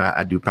 I know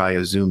I do probably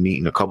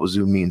a couple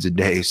Zoom meetings a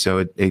day.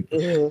 So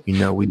Mhm. you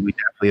know, we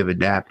definitely have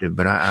adapted,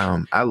 but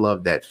I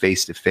love that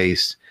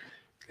face-to-face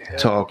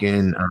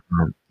talking,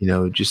 you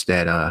know, just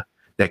that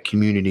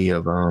community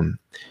of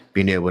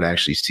being able to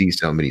actually see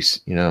somebody,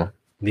 you know.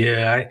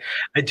 Yeah,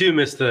 I do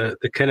miss the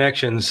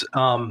connections.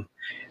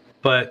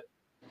 But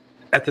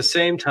at the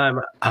same time,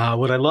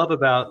 what I love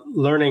about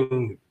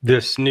learning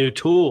this new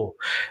tool,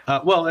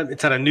 well,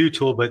 it's not a new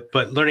tool,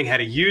 but learning how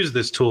to use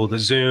this tool, the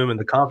Zoom and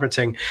the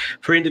conferencing,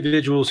 for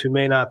individuals who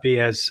may not be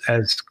as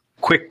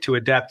quick to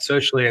adapt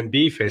socially and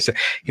be face.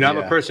 You know, I'm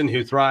a person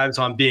who thrives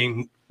on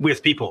being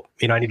with people.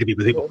 You know, I need to be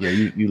with people. Yeah,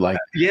 you like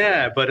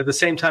Yeah, but at the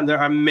same time, there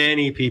are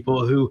many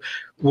people who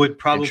would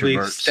probably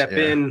Introverts, step yeah.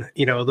 in,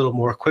 you know, a little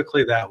more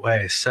quickly that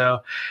way. So,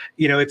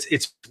 you know, it's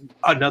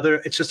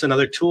just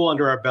another tool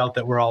under our belt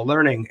that we're all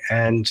learning.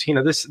 And you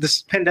know,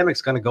 this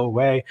pandemic's going to go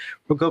away.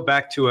 We'll go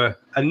back to a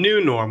new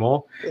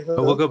normal,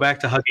 but we'll go back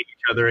to hugging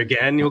each other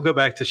again. You'll go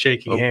back to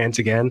shaking hands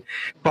again.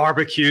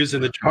 Barbecues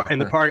in the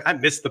park. I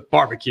miss the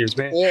barbecues,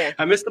 man. Yeah.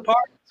 I miss the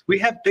parties. We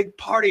have big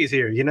parties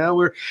here, you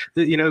know,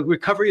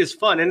 recovery is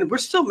fun, and we're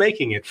still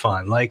making it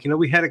fun. Like, you know,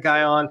 we had a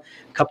guy on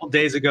a couple of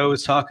days ago who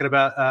was talking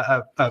about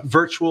a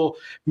virtual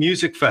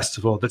music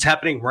festival that's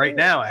happening right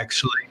now,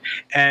 actually.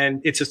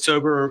 And it's a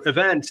sober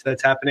event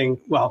that's happening,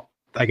 well,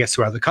 I guess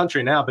throughout the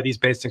country now, but he's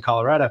based in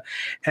Colorado.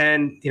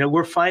 And, you know,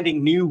 we're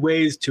finding new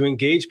ways to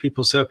engage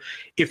people. So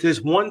if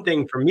there's one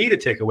thing for me to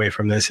take away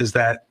from this is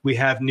that we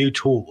have new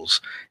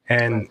tools,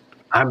 and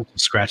I'm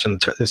scratching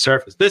the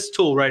surface. This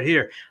tool right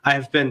here,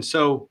 I've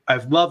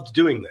loved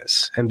doing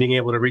this and being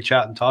able to reach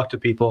out and talk to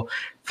people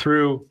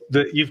through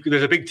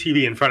there's a big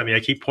TV in front of me. I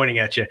keep pointing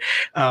at you,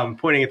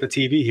 pointing at the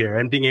TV here,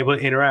 and being able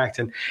to interact.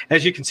 And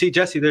as you can see,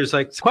 Jesse, there's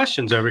like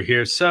questions over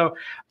here. So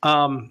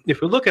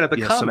if we're looking at the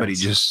comments,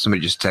 somebody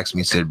just texted me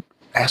and said,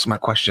 "Ask my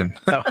question."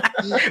 Oh,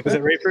 was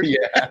it Rayford?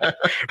 Yeah.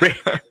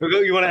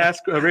 You want to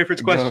ask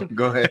Rayford's question?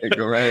 Go ahead.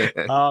 Go right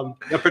ahead.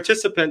 A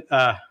participant.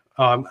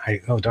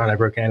 Oh darn! I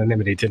broke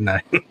anonymity, didn't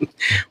I?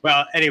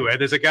 Well, anyway,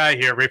 there's a guy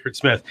here, Rayford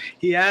Smith.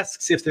 He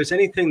asks if there's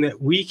anything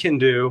that we can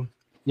do,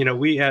 you know,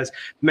 we as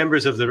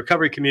members of the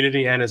recovery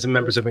community and as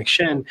members of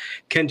McShin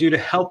can do to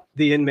help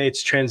the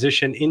inmates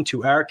transition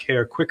into our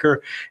care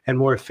quicker and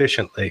more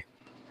efficiently.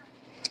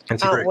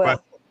 That's a great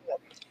question.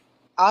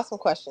 Awesome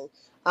question.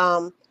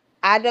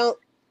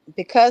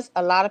 Because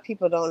a lot of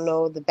people don't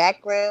know the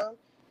background.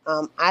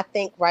 I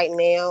think right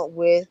now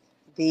with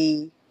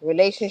the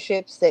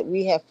relationships that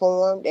we have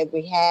formed, that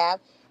we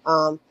have,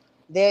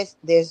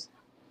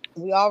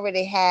 we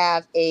already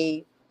have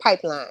a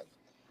pipeline.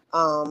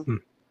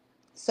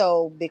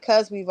 So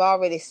because we've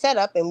already set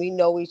up and we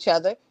know each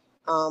other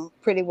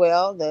pretty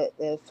well,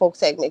 the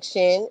folks at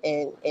McShin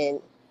and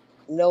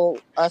know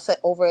us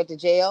over at the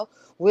jail,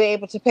 we're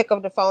able to pick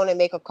up the phone and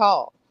make a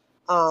call.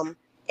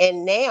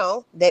 And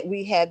now that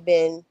we have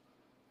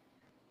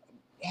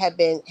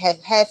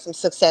had some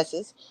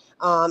successes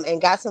and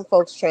got some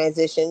folks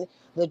transitioned,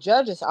 the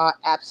judges are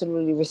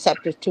absolutely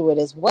receptive to it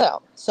as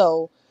well.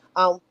 So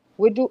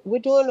we're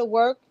doing the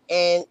work,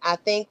 and I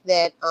think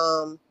that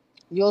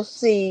you'll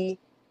see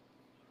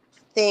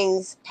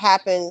things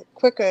happen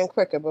quicker and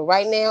quicker. But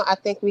right now, I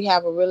think we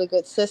have a really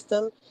good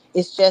system.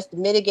 It's just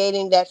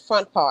mitigating that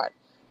front part,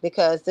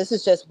 because this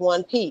is just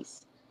one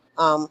piece.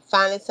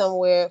 Finding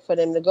somewhere for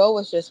them to go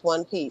is just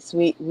one piece.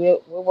 We're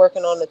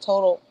working on the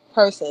total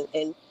person,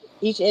 and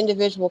each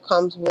individual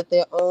comes with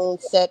their own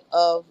set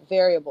of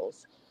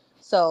variables.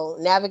 So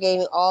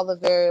navigating all the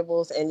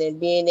variables and then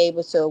being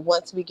able to,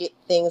 once we get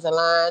things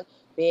aligned,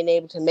 being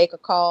able to make a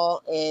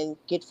call and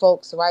get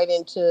folks right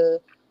into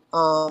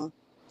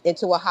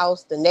a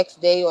house the next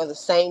day or the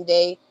same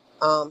day,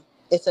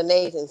 it's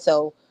amazing.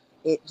 So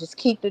just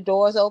keep the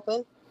doors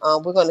open.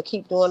 We're going to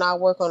keep doing our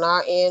work on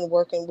our end,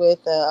 working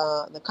with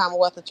the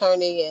Commonwealth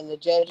Attorney and the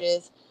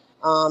judges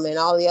and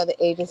all the other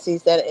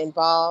agencies that are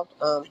involved.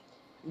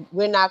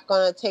 We're not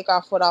going to take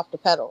our foot off the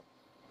pedal.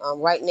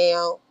 Right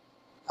now,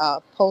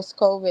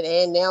 post-COVID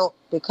and now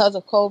because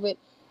of COVID,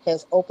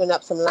 has opened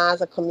up some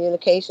lines of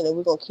communication, and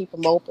we're going to keep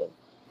them open.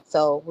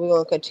 So we're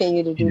going to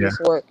continue to do this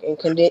work and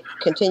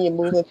continue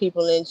moving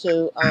people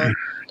into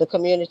the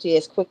community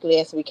as quickly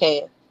as we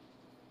can.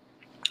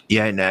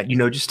 Yeah, and you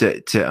know, just to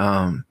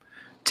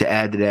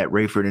add to that,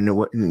 Rayford,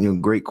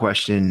 and great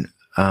question.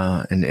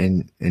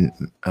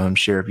 And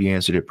Sheriff, you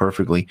answered it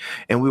perfectly.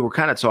 And we were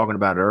kind of talking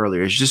about it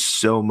earlier. It's just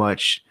so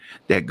much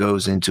that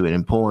goes into it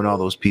and pulling all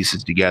those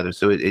pieces together.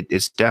 So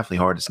it's definitely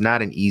hard. It's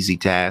not an easy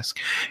task.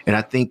 And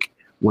I think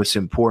what's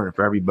important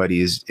for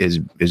everybody is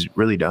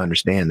really to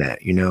understand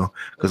that, you know,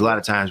 because a lot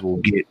of times we'll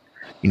get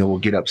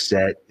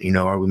upset, you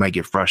know, or we might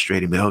get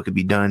frustrated, but it could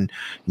be done,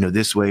 you know,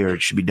 this way, or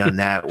it should be done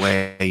that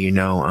way, you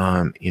know,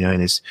 and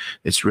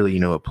it's really, you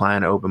know,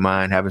 applying an open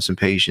mind, having some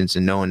patience,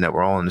 and knowing that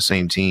we're all on the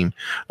same team.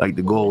 Like,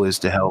 the goal is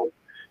to help,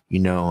 you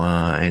know,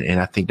 and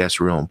I think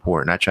that's real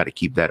important. I try to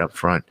keep that up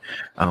front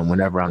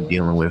whenever I'm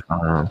dealing with,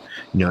 you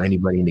know,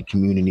 anybody in the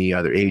community,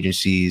 other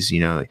agencies, you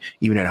know,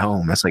 even at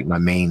home. That's like my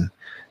main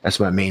That's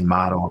my main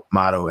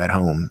motto at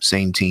home.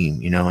 Same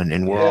team,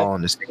 and we're Yeah. all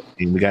on the same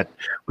team. We got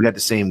the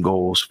same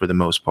goals for the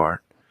most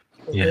part.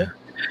 Yeah.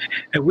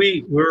 And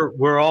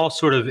we're all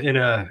sort of in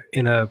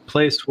a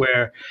place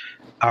where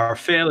our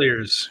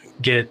failures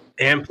get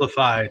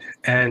amplified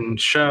and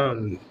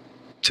shown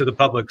to the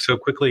public so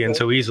quickly and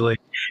so easily,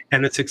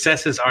 and the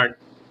successes aren't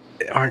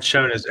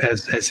shown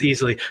as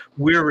easily.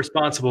 We're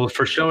responsible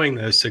for showing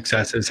those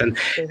successes, and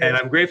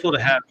I'm grateful to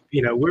have,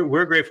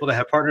 we're grateful to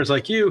have partners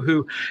like you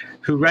who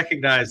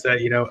recognize that,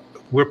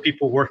 we're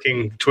people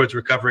working towards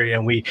recovery,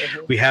 and we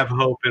have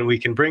hope, and we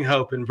can bring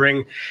hope and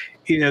bring,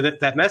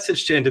 that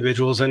message to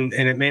individuals, and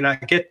it may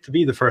not get to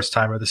be the first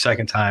time or the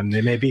second time.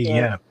 It may be,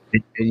 yeah.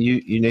 And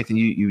you Nathan,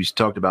 you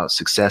talked about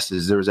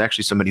successes. There was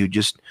actually somebody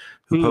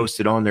who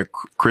posted on there,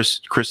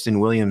 Kristen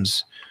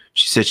Williams.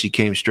 She said she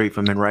came straight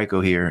from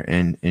Henrico here,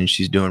 and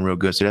she's doing real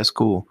good. So that's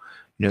cool.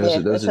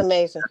 That's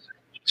amazing.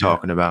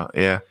 Talking about,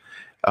 yeah.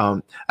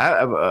 I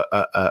have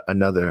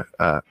another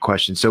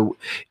question. So,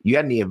 you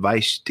got any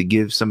advice to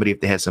give somebody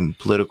if they had some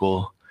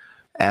political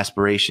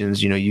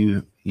aspirations?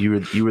 You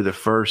were the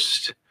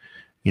first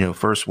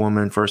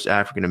woman, first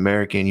African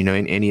American.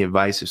 Any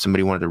advice if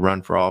somebody wanted to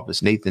run for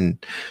office? Nathan,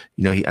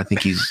 I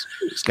think he's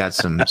got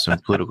some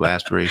political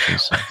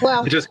aspirations.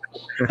 Well,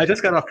 I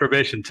just got off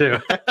probation too.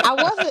 I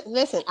wasn't.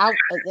 Listen,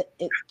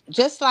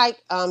 just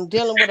like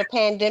dealing with a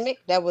pandemic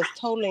that was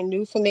totally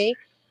new for me.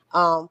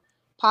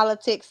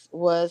 Politics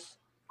was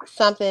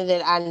something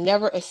that I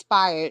never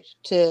aspired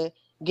to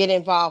get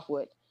involved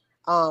with,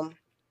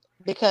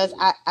 because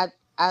I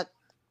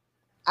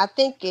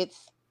think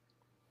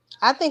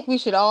we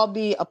should all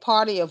be a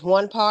party of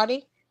one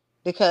party,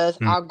 because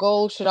our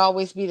goals should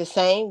always be the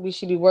same. We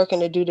should be working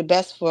to do the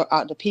best for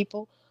the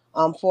people,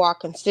 for our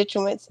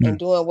constituents, and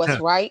doing what's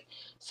right.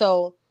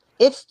 So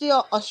it's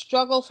still a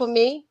struggle for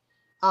me.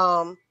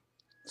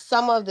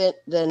 Some of the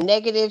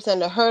negatives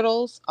and the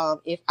hurdles,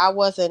 if I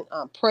wasn't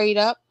prayed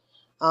up,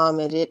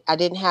 and I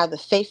didn't have the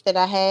faith that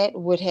I had,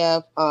 would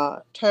have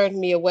turned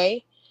me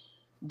away.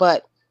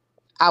 But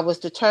I was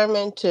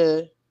determined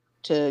to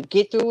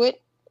get through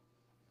it,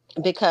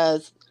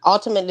 because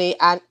ultimately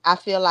I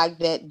feel like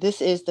that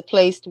this is the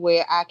place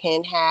where I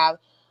can have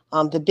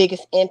the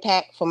biggest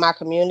impact for my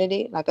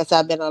community. Like I said,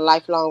 I've been a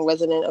lifelong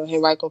resident of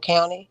Henrico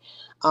County.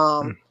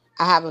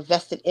 I have a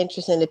vested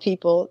interest in the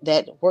people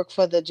that work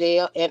for the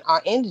jail and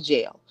are in the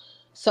jail.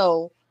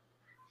 So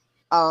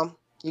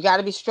you got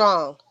to be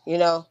strong.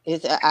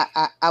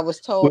 I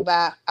was told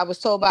by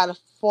the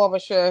former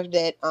sheriff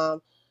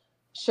that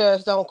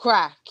sheriffs don't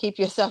cry. Keep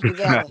yourself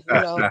together.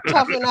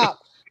 Toughen up.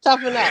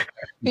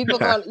 People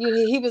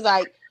he was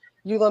like,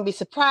 you're gonna be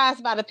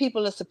surprised by the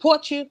people that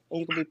support you, and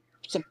you're gonna be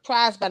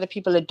surprised by the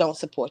people that don't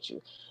support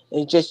you.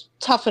 And just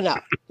toughen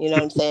up. You know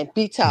what I'm saying?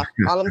 Be tough.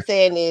 All I'm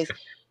saying is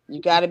you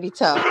got to be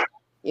tough.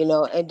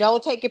 And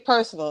don't take it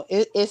personal.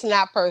 It's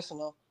not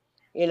personal.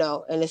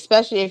 And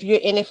especially if you're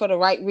in it for the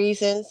right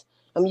reasons,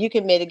 you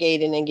can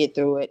mitigate it and get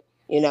through it.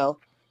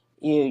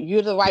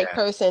 You're the right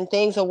person,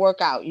 things will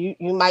work out.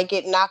 You might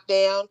get knocked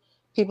down.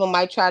 People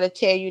might try to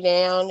tear you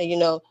down,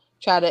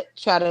 try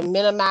to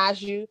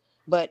minimize you.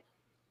 But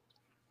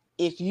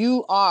if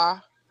you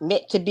are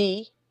meant to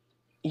be,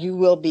 you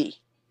will be,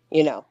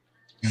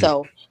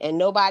 So, and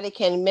nobody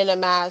can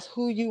minimize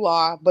who you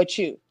are but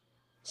you.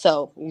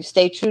 So you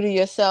stay true to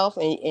yourself,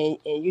 and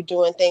you're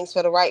doing things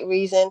for the right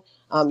reason.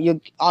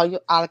 All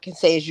I can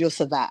say is you'll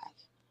survive.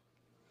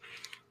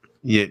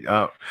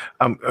 Yeah,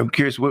 I'm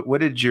curious.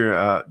 What did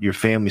your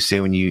family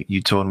say when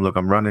you told them, "Look,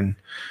 I'm running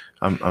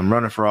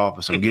for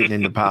office. I'm getting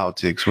into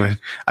politics"? When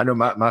I know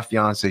my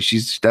fiance,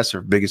 that's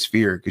her biggest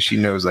fear, because she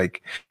knows,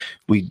 like,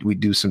 we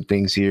do some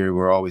things here.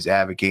 We're always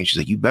advocating. She's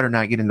like, "You better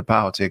not get into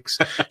politics."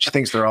 She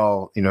thinks they're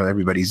all,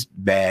 everybody's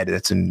bad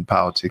that's in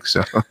politics.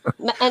 So,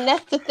 and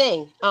that's the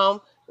thing.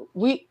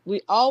 We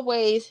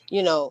always,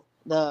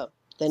 the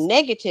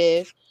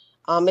negative,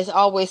 is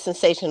always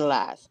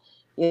sensationalized.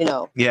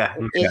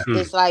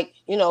 It's like,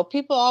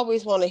 people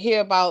always want to hear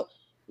about,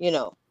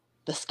 the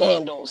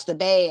scandals, the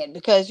bad,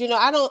 because, in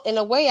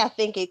a way, I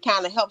think it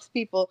kind of helps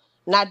people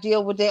not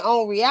deal with their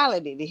own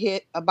reality, to hear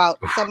about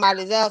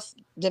somebody else's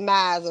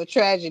demise or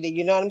tragedy.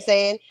 You know what I'm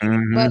saying?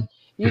 Mm-hmm. But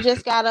you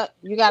just gotta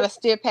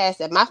steer past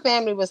that. My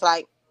family was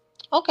like,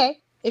 okay,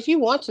 if you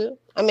want to,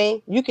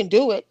 you can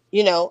do it,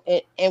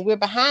 and we're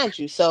behind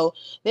you. So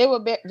they were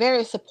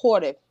very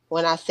supportive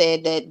when I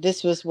said that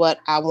this was what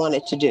I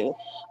wanted to do.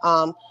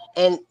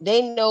 And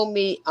they know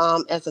me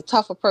as a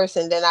tougher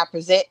person than I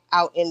present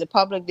out in the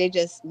public. They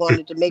just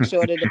wanted to make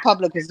sure that the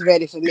public was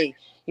ready for me.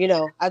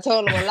 I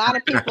told them a lot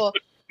of people.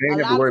 They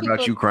ain't have to worry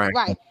about you crying.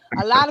 Right.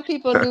 A lot of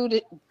people knew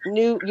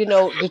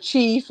the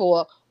chief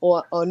or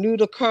knew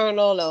the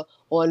colonel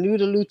or knew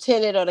the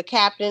lieutenant or the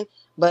captain,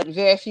 but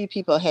very few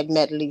people had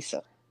met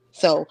Lisa.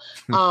 So,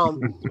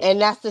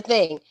 and that's the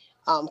thing,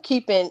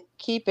 keeping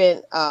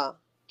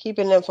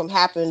them from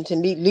having to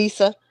meet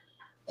Lisa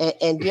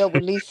and deal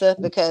with Lisa,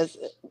 because,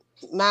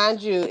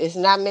 mind you, it's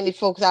not many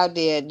folks out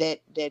there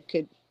that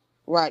could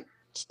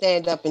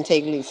stand up and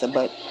take Lisa.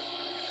 But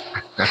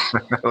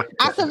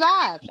I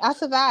survived. I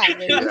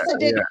survived.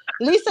 And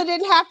Lisa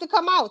didn't have to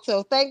come out,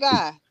 so thank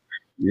God.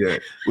 Yeah.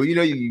 Well,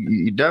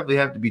 you definitely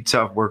have to be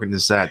tough working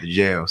inside the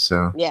jail.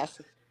 So yes.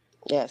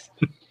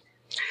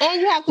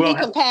 And you have to be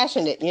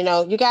compassionate. You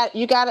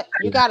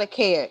gotta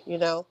care.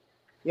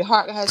 Your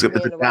heart has to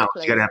be in the right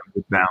place. You gotta have a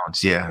good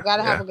balance. Yeah. You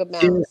gotta have a good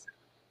balance.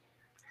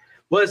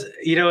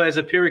 As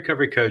a peer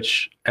recovery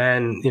coach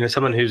and,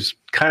 someone who's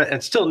kind of,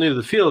 and still new to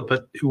the field,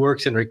 but who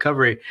works in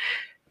recovery,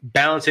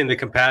 balancing the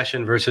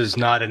compassion versus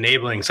not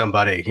enabling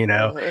somebody,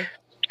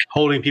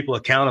 holding people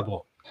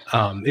accountable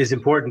is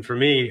important for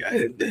me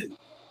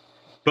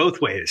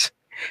both ways,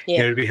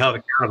 to be held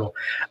accountable.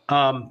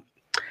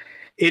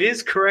 It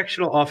is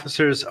Correctional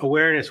Officers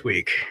Awareness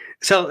Week.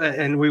 So,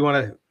 and we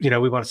want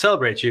to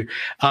celebrate you.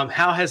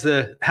 How has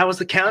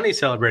the county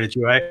celebrated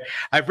you?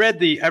 I've read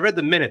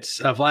the minutes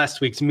of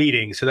last week's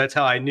meeting, so that's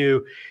how I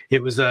knew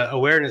it was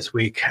Awareness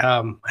Week.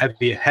 Have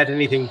you had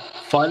anything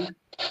fun?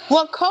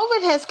 Well,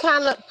 COVID has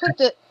kind of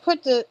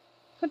put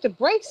the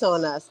brakes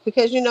on us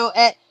because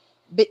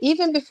but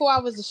even before I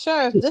was the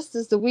sheriff, this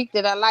is the week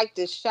that I like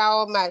to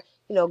shower my,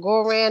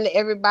 go around to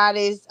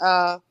everybody's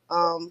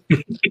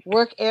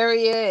work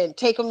area and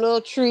take them little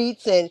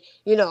treats and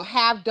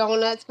have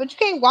donuts, but you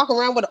can't walk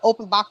around with an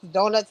open box of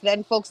donuts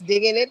letting folks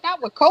dig in it,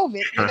 not with COVID,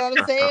 you know what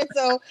I'm saying?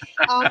 So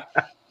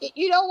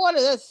you don't want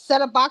to just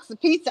set a box of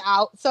pizza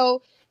out.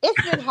 So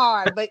it's been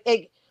hard,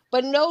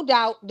 but no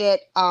doubt that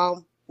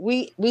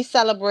we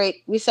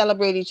celebrate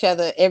each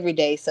other every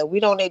day, so we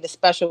don't need a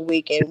special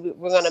week, and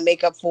we're going to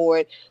make up for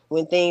it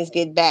when things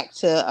get back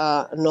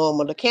to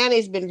normal. The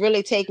county's been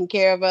really taking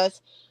care of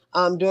us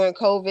during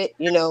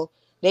COVID.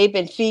 They've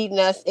been feeding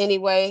us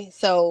anyway,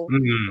 so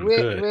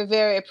we're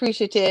very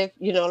appreciative.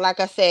 Like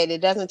I said, it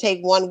doesn't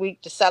take 1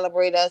 week to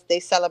celebrate us. They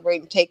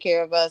celebrate and take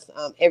care of us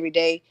every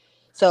day.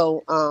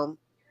 So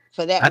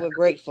for that, we're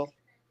grateful.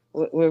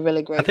 We're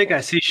really grateful. I think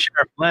I see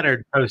Sheriff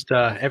Leonard post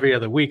every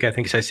other week. I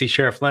think I see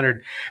Sheriff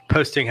Leonard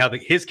posting how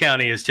his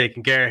county is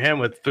taking care of him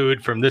with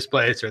food from this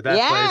place or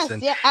that place.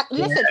 And,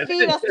 listen,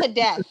 feed us to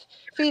death.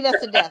 Feed us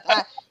to death.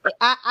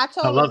 I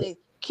told him,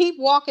 keep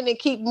walking and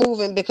keep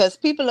moving because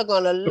people are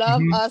going to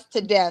love us to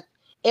death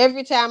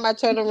every time I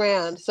turn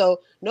around. So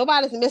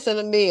nobody's missing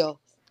a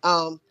meal.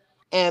 But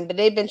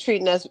they've been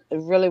treating us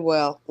really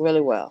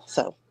well.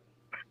 So.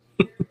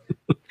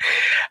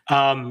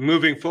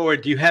 Moving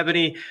forward, do you have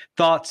any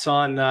thoughts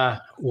on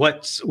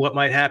what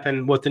might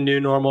happen, what the new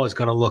normal is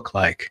going to look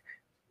like?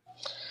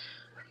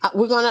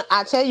 We're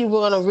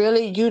gonna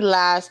really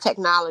utilize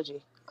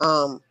technology.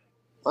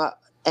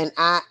 And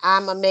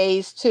I'm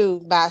amazed too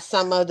by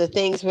some of the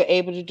things we're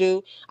able to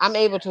do. I'm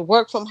able to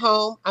work from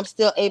home. I'm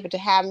still able to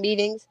have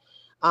meetings.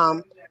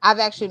 I've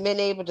actually been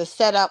able to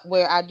set up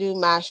where I do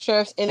my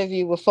sheriff's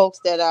interview with folks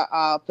that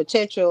are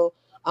potential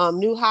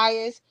new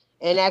hires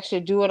and actually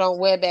do it on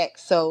WebEx.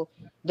 So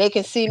they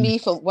can see me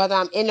from whether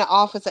I'm in the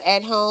office or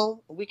at home.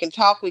 We can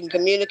talk, we can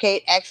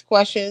communicate, ask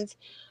questions.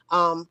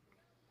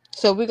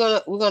 So we're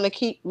gonna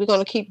keep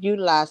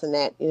utilizing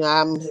that.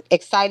 I'm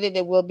excited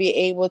that we'll be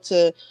able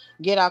to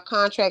get our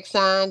contract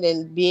signed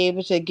and be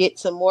able to get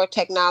some more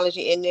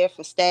technology in there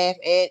for staff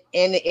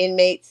and the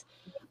inmates,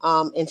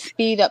 and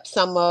speed up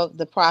some of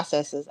the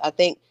processes. I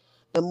think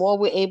the more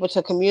we're able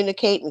to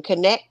communicate and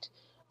connect,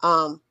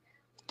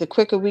 the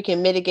quicker we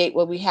can mitigate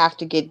what we have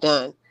to get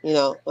done.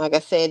 Like I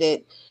said,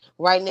 it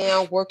right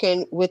now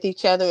working with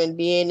each other and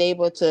being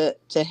able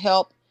to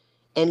help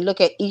and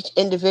look at each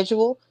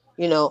individual.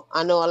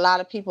 I know a lot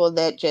of people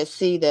that just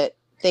think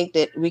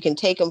that we can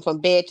take them from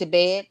bed to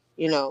bed,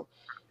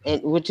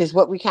 and which is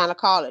what we kind of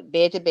call it,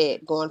 bed to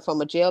bed, going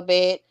from a jail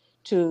bed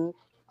to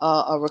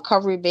a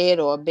recovery bed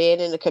or a bed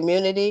in the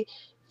community,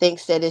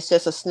 thinks that it's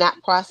just a snap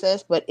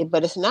process, but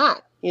it's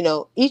not.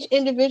 Each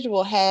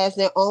individual has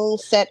their own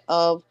set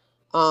of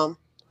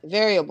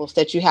variables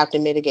that you have to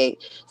mitigate.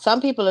 Some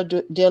people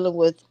are dealing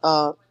with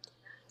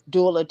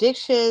dual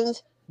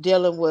addictions,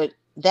 dealing with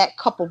that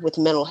coupled with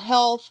mental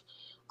health,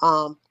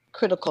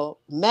 critical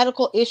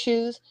medical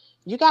issues.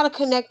 You got to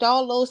connect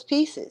all those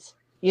pieces.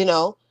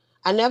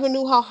 I never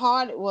knew how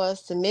hard it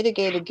was to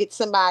mitigate or get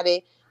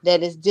somebody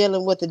that is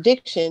dealing with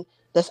addiction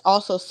that's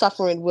also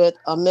suffering with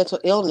a mental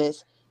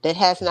illness that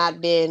has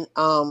not been,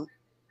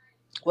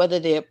 whether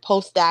they're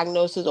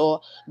post-diagnosis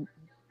or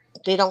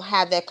they don't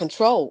have that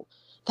control.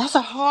 That's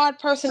a hard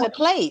person to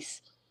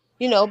place,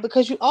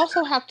 because you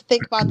also have to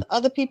think about the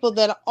other people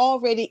that are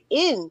already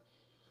in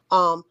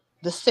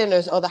the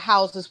centers or the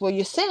houses where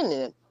you're sending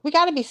them. We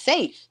got to be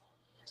safe.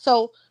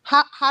 So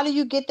how do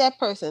you get that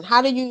person?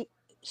 How do you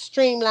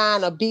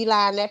streamline or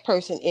beeline that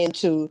person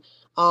into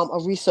a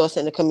resource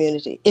in the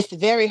community? It's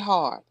very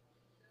hard,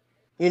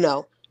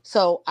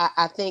 So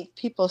I think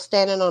people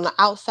standing on the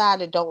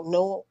outside that don't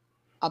know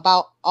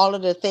about all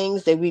of the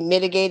things that we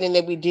mitigate and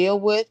that we deal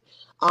with,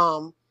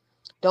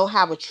 don't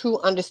have a true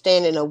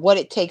understanding of what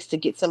it takes to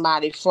get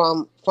somebody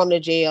from the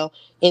jail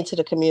into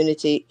the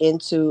community,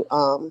 into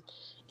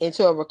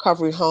a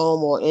recovery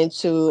home or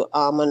into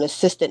an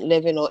assisted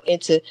living or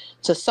into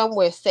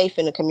somewhere safe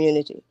in the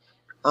community,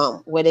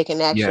 where they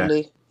can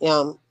actually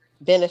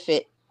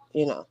benefit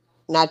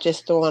not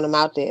just throwing them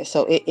out there.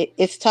 So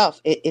it's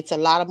tough. It's a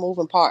lot of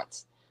moving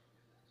parts.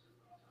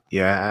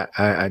 Yeah,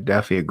 I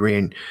definitely agree,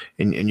 and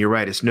you're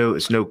right. It's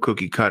no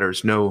cookie cutter.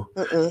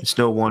 Mm-mm. It's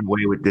no one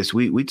way with this.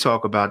 We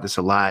talk about this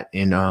a lot,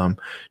 and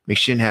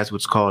McShin has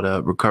what's called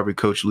a recovery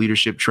coach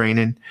leadership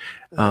training,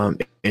 and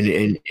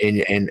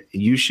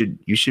you should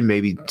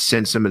maybe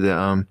send some of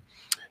the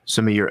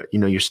some of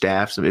your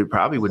staff. So it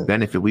probably would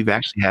benefit. We've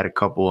actually had a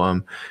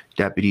couple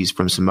deputies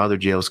from some other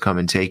jails come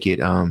and take it.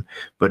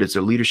 But it's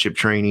a leadership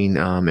training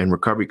and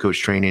recovery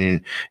coach training,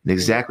 and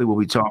exactly what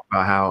we talk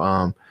about,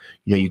 how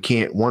you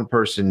can't, one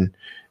person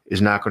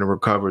is not going to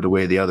recover the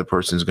way the other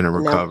person is going to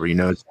recover.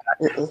 No.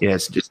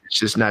 It's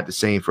just not the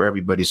same for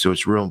everybody. So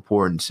it's real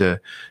important to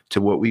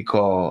what we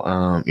call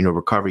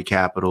recovery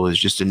capital, is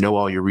just to know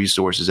all your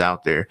resources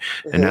out there,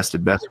 and that's the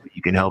best way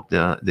you can help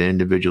the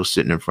individual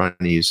sitting in front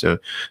of you. So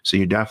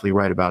you're definitely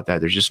right about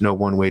that. There's just no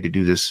one way to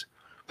do this.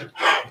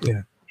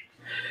 Yeah.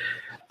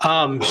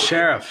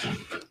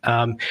 Sheriff,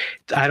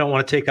 I don't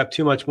want to take up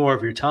too much more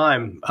of your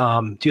time.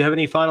 Do you have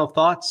any final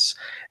thoughts?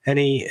 I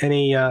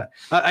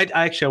want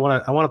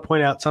to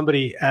point out,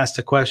 somebody asked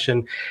a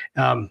question,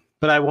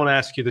 but I won't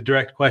ask you the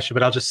direct question,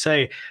 but I'll just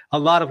say a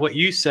lot of what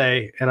you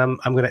say, and I'm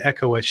going to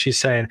echo what she's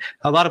saying.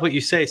 A lot of what you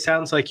say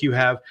sounds like you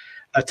have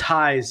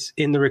ties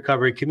in the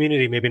recovery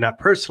community, maybe not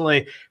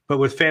personally, but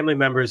with family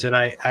members. And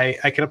I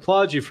can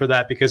applaud you for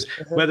that, because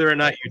whether or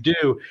not you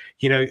do,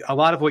 a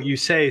lot of what you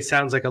say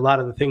sounds like a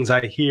lot of the things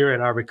I hear in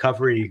our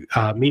recovery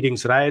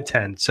meetings that I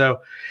attend.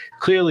 So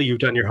clearly you've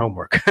done your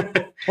homework.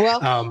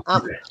 Well,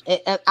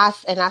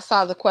 and I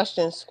saw the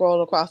question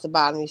scroll across the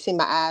bottom. You see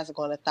my eyes are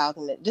going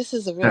 1,000 minutes. This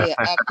is a really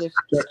active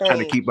screen. Trying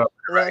to keep up.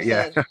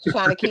 Yeah.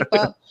 Trying to keep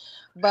up.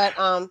 But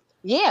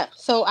yeah,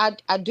 so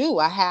I do.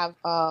 I have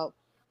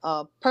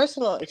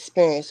personal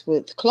experience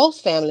with close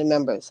family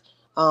members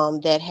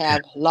that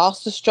have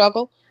lost the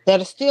struggle, that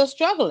are still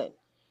struggling,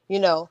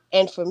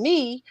 and for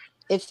me,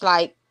 it's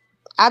like,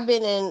 I've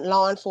been in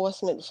law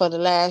enforcement for the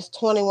last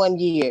 21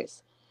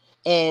 years,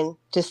 and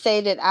to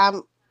say that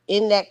I'm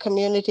in that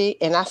community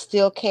and I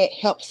still can't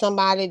help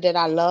somebody that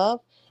I love,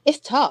 it's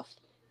tough.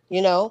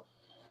 Like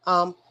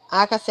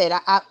I said,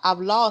 I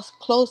lost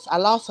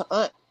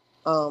an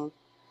aunt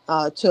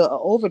to an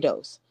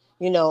overdose,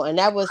 and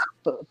that was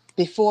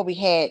before we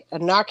had a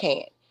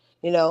Narcan,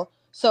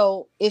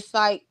 so it's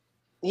like,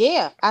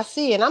 yeah, I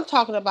see. And I'm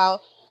talking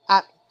about,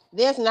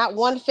 there's not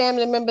one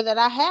family member that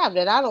I have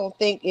that I don't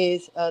think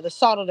is the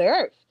salt of the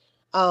earth,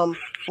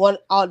 one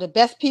are the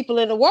best people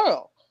in the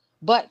world,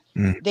 but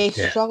they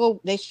struggle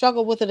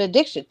with an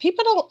addiction.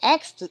 People don't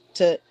ask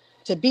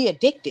to be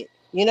addicted.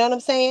 You know what I'm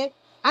saying?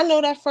 I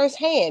know that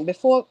firsthand.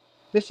 Before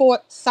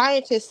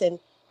scientists and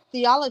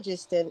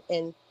theologists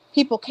and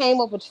people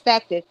came up with the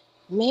fact that,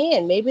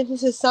 man, maybe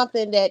this is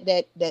something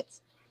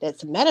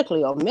that's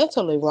medically or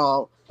mentally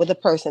wrong with a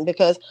person,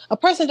 because a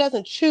person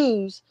doesn't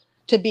choose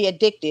to be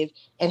addictive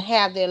and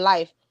have their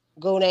life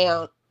go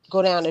down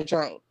the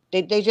drain.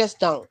 They just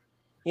don't,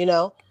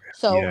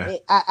 So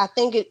I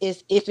think it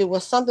is, if it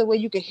was something where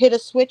you could hit a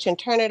switch and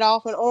turn it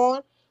off and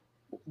on,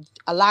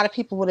 a lot of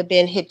people would have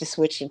been hit the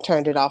switch and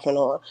turned it off and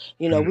on.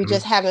 We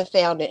just haven't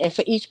found it. And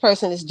for each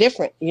person it's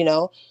different,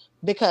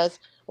 because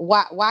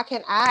why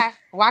can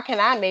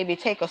I maybe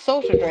take a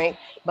social drink,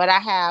 but I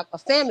have a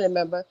family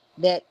member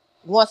that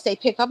once they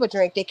pick up a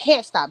drink, they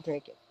can't stop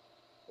drinking.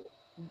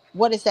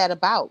 What is that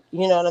about?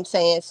 You know what I'm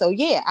saying? So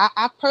yeah,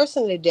 I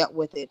personally dealt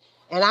with it.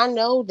 And I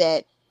know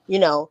that,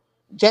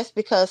 just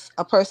because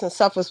a person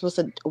suffers with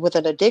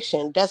an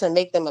addiction doesn't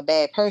make them a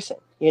bad person.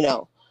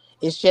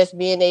 It's just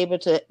being able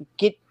to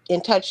get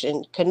in touch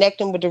and connect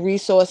them with the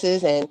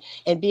resources and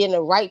be in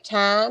the right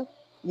time,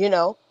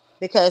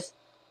 because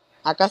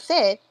like I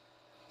said,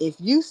 if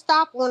you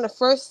stop on the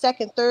first,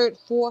 second, third,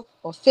 fourth,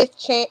 or fifth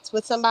chance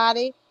with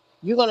somebody,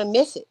 you're going to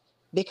miss it,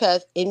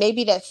 because it may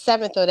be that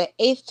seventh or the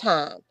eighth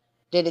time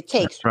that it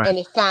takes, and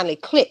it finally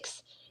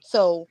clicks.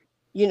 So,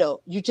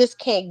 you just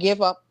can't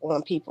give up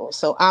on people.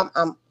 So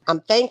I'm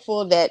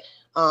thankful that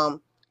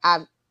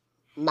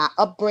my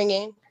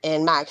upbringing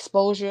and my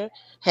exposure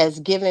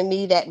has given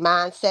me that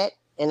mindset,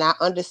 and I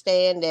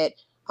understand that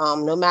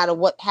no matter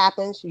what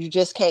happens, you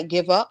just can't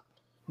give up,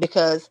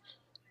 because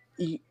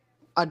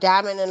a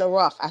diamond in the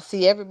rough. I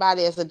see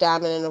everybody as a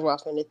diamond in the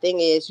rough, and the thing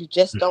is, you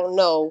just don't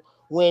know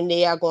when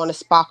they are going to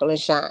sparkle and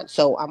shine.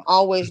 So I'm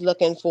always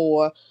looking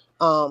for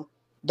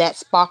that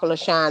sparkle or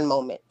shine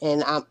moment,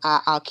 and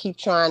I'll keep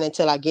trying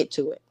until I get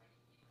to it.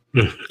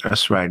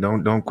 That's right.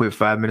 Don't quit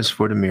 5 minutes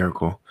for the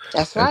miracle.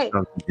 That's right.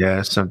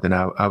 That's something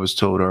I was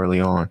told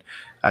early on.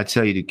 I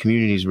tell you, the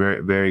community is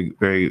very, very,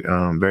 very,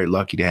 very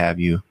lucky to have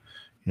you.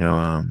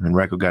 And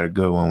Reco got a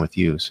good one with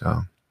you.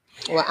 So.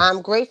 Well,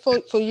 I'm grateful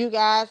for you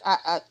guys.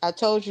 I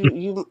told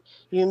you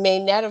may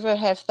never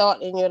have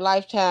thought in your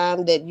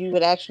lifetime that you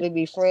would actually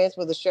be friends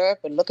with the sheriff,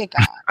 but look at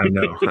God. I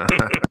know.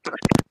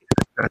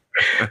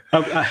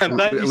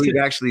 We've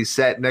actually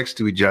sat next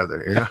to each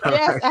other.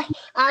 Yes,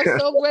 I'm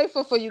so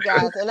grateful for you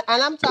guys. And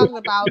I'm talking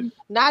about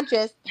not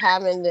just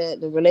having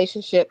the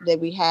relationship that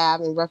we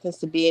have in reference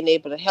to being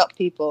able to help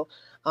people,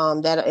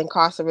 that are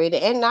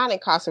incarcerated and not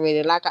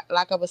incarcerated. Like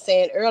I was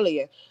saying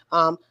earlier,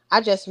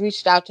 I just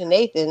reached out to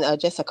Nathan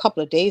just a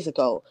couple of days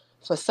ago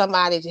for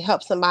somebody to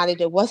help somebody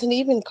that wasn't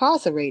even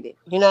incarcerated.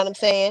 You know what I'm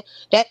saying?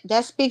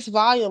 That speaks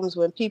volumes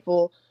when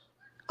people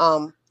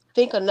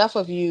think enough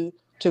of you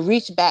to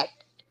reach back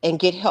and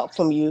get help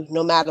from you,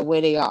 no matter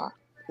where they are.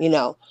 You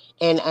know,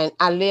 and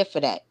I live for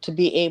that, to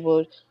be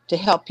able to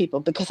help people,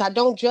 because I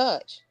don't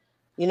judge.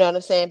 You know what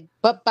I'm saying?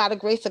 But by the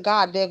grace of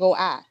God, there go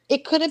I.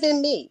 It could have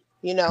been me.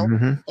 You know,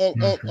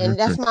 and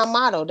that's my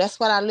motto. That's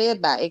what I live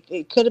by.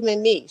 It could have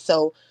been me.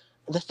 So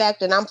the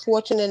fact that I'm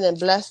fortunate and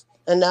blessed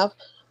enough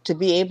to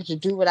be able to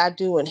do what I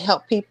do and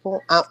help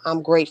people,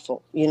 I'm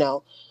grateful. You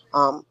know,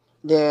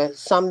 there's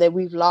some that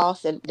we've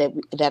lost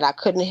that I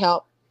couldn't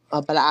help,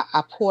 but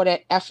I pour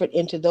that effort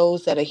into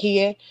those that are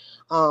here,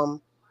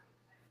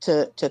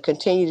 to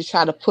continue to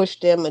try to push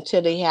them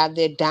until they have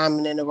their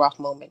diamond in the rough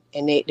moment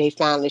and they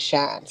finally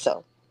shine.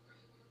 So.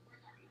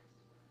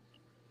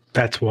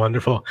 That's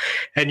wonderful.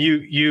 And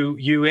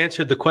you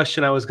answered the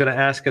question I was going to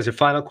ask as a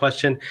final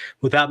question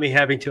without me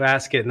having to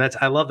ask it. And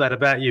I love that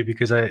about you,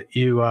 because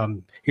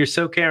you're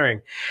so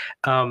caring.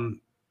 The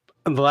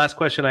last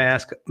question I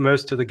ask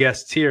most of the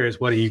guests here is,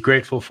 what are you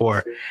grateful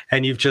for?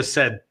 And you've just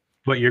said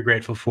what you're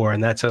grateful for.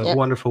 And that's a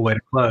wonderful way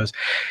to close.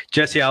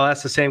 Jesse, I'll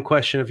ask the same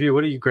question of you.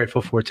 What are you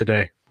grateful for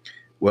today?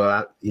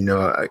 Well,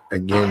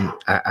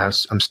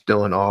 I'm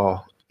still in awe,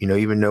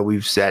 even though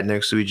we've sat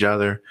next to each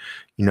other.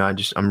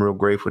 I'm real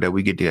grateful that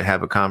we get to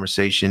have a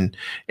conversation,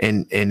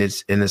 and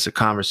it's a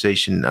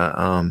conversation,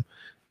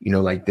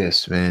 like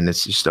this, man.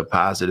 It's just a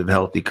positive,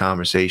 healthy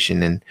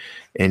conversation,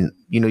 and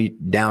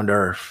down to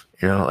earth.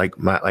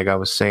 Like I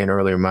was saying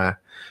earlier, my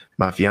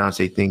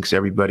fiance thinks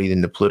everybody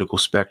in the political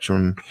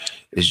spectrum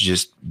is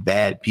just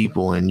bad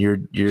people, and you're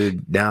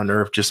down to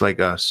earth just like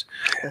us,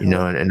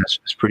 and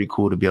it's pretty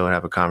cool to be able to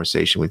have a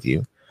conversation with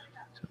you.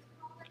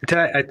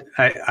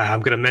 I'm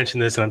going to mention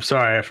this, and I'm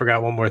sorry, I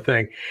forgot one more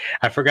thing.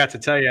 I forgot to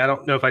tell you, I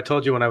don't know if I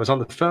told you, when I was on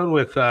the phone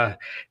with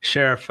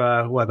Sheriff,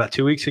 about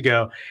 2 weeks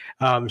ago,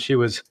 she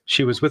was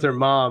with her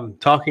mom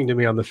talking to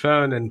me on the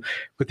phone, and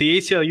with the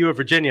ACLU of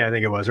Virginia, I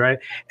think it was, right?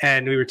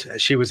 And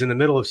she was in the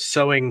middle of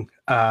sewing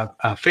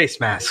face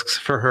masks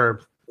for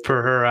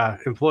her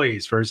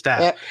employees, for her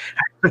staff. Yep.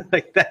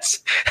 Like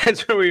that's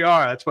where we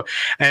are. That's what,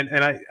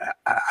 and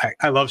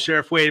I love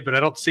Sheriff Wade, but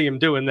I don't see him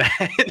doing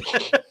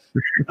that.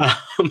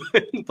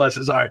 Bless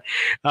his heart.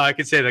 I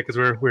can say that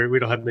because we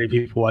don't have many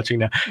people watching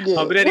now.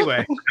 Yeah. But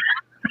anyway,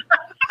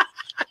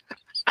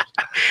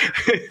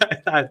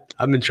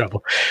 I'm in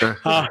trouble.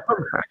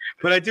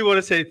 But I do want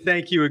to say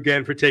thank you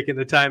again for taking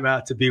the time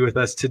out to be with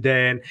us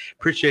today, and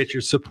appreciate your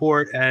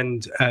support,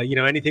 and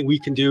anything we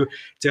can do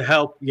to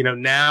help,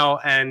 now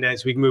and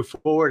as we move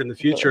forward in the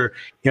future,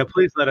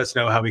 please let us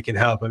know how we can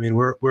help. I mean,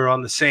 we're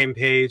on the same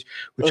page.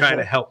 We're trying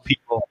to help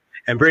people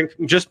and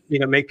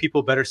make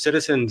people better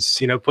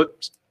citizens,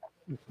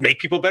 make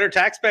people better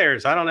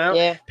taxpayers. I don't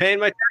know, paying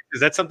my taxes.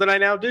 That's something I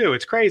now do.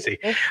 It's crazy.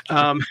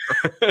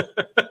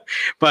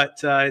 But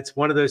it's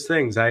one of those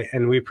things.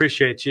 And we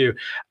appreciate you.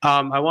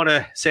 I want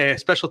to say a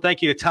special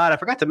thank you to Todd. I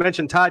forgot to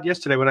mention Todd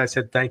yesterday when I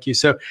said thank you.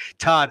 So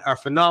Todd, our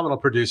phenomenal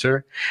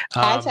producer.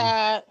 Hi,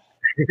 Todd.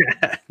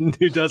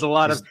 Who does a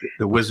lot of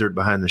the wizard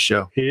behind the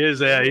show. He is.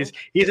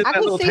 He's in I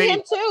that can see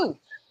him too.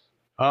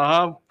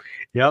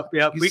 Yep.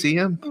 You see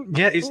him?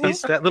 Yeah, he's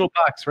that little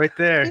box right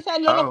there. He's that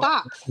little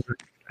box.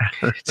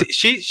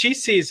 She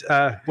sees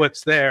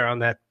what's there on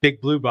that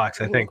big blue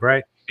box, I think,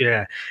 right?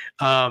 Yeah.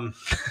 I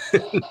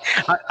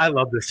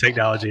love this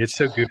technology. It's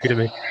so goofy to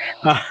me.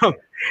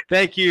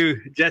 Thank you,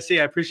 Jesse.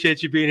 I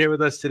appreciate you being here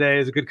with us today. It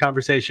was a good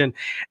conversation.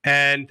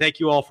 And thank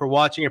you all for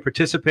watching and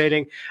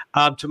participating.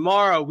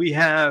 Tomorrow we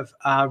have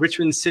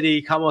Richmond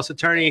City Commonwealth's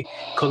Attorney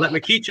Colette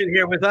McEachin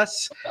here with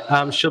us.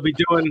 She'll be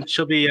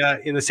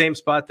in the same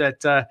spot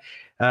that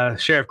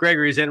Sheriff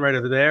Gregory is in, right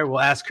over there. We'll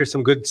ask her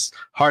some good,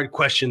 hard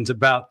questions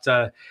about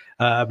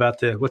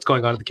what's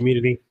going on in the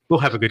community. We'll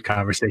have a good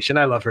conversation.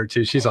 I love her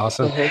too. She's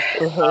awesome.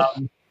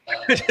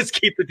 Just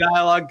keep the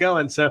dialogue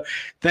going. So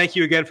thank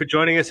you again for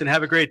joining us, and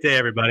have a great day,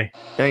 everybody.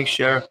 Thanks,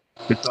 Sheriff.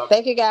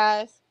 Thank you,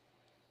 guys.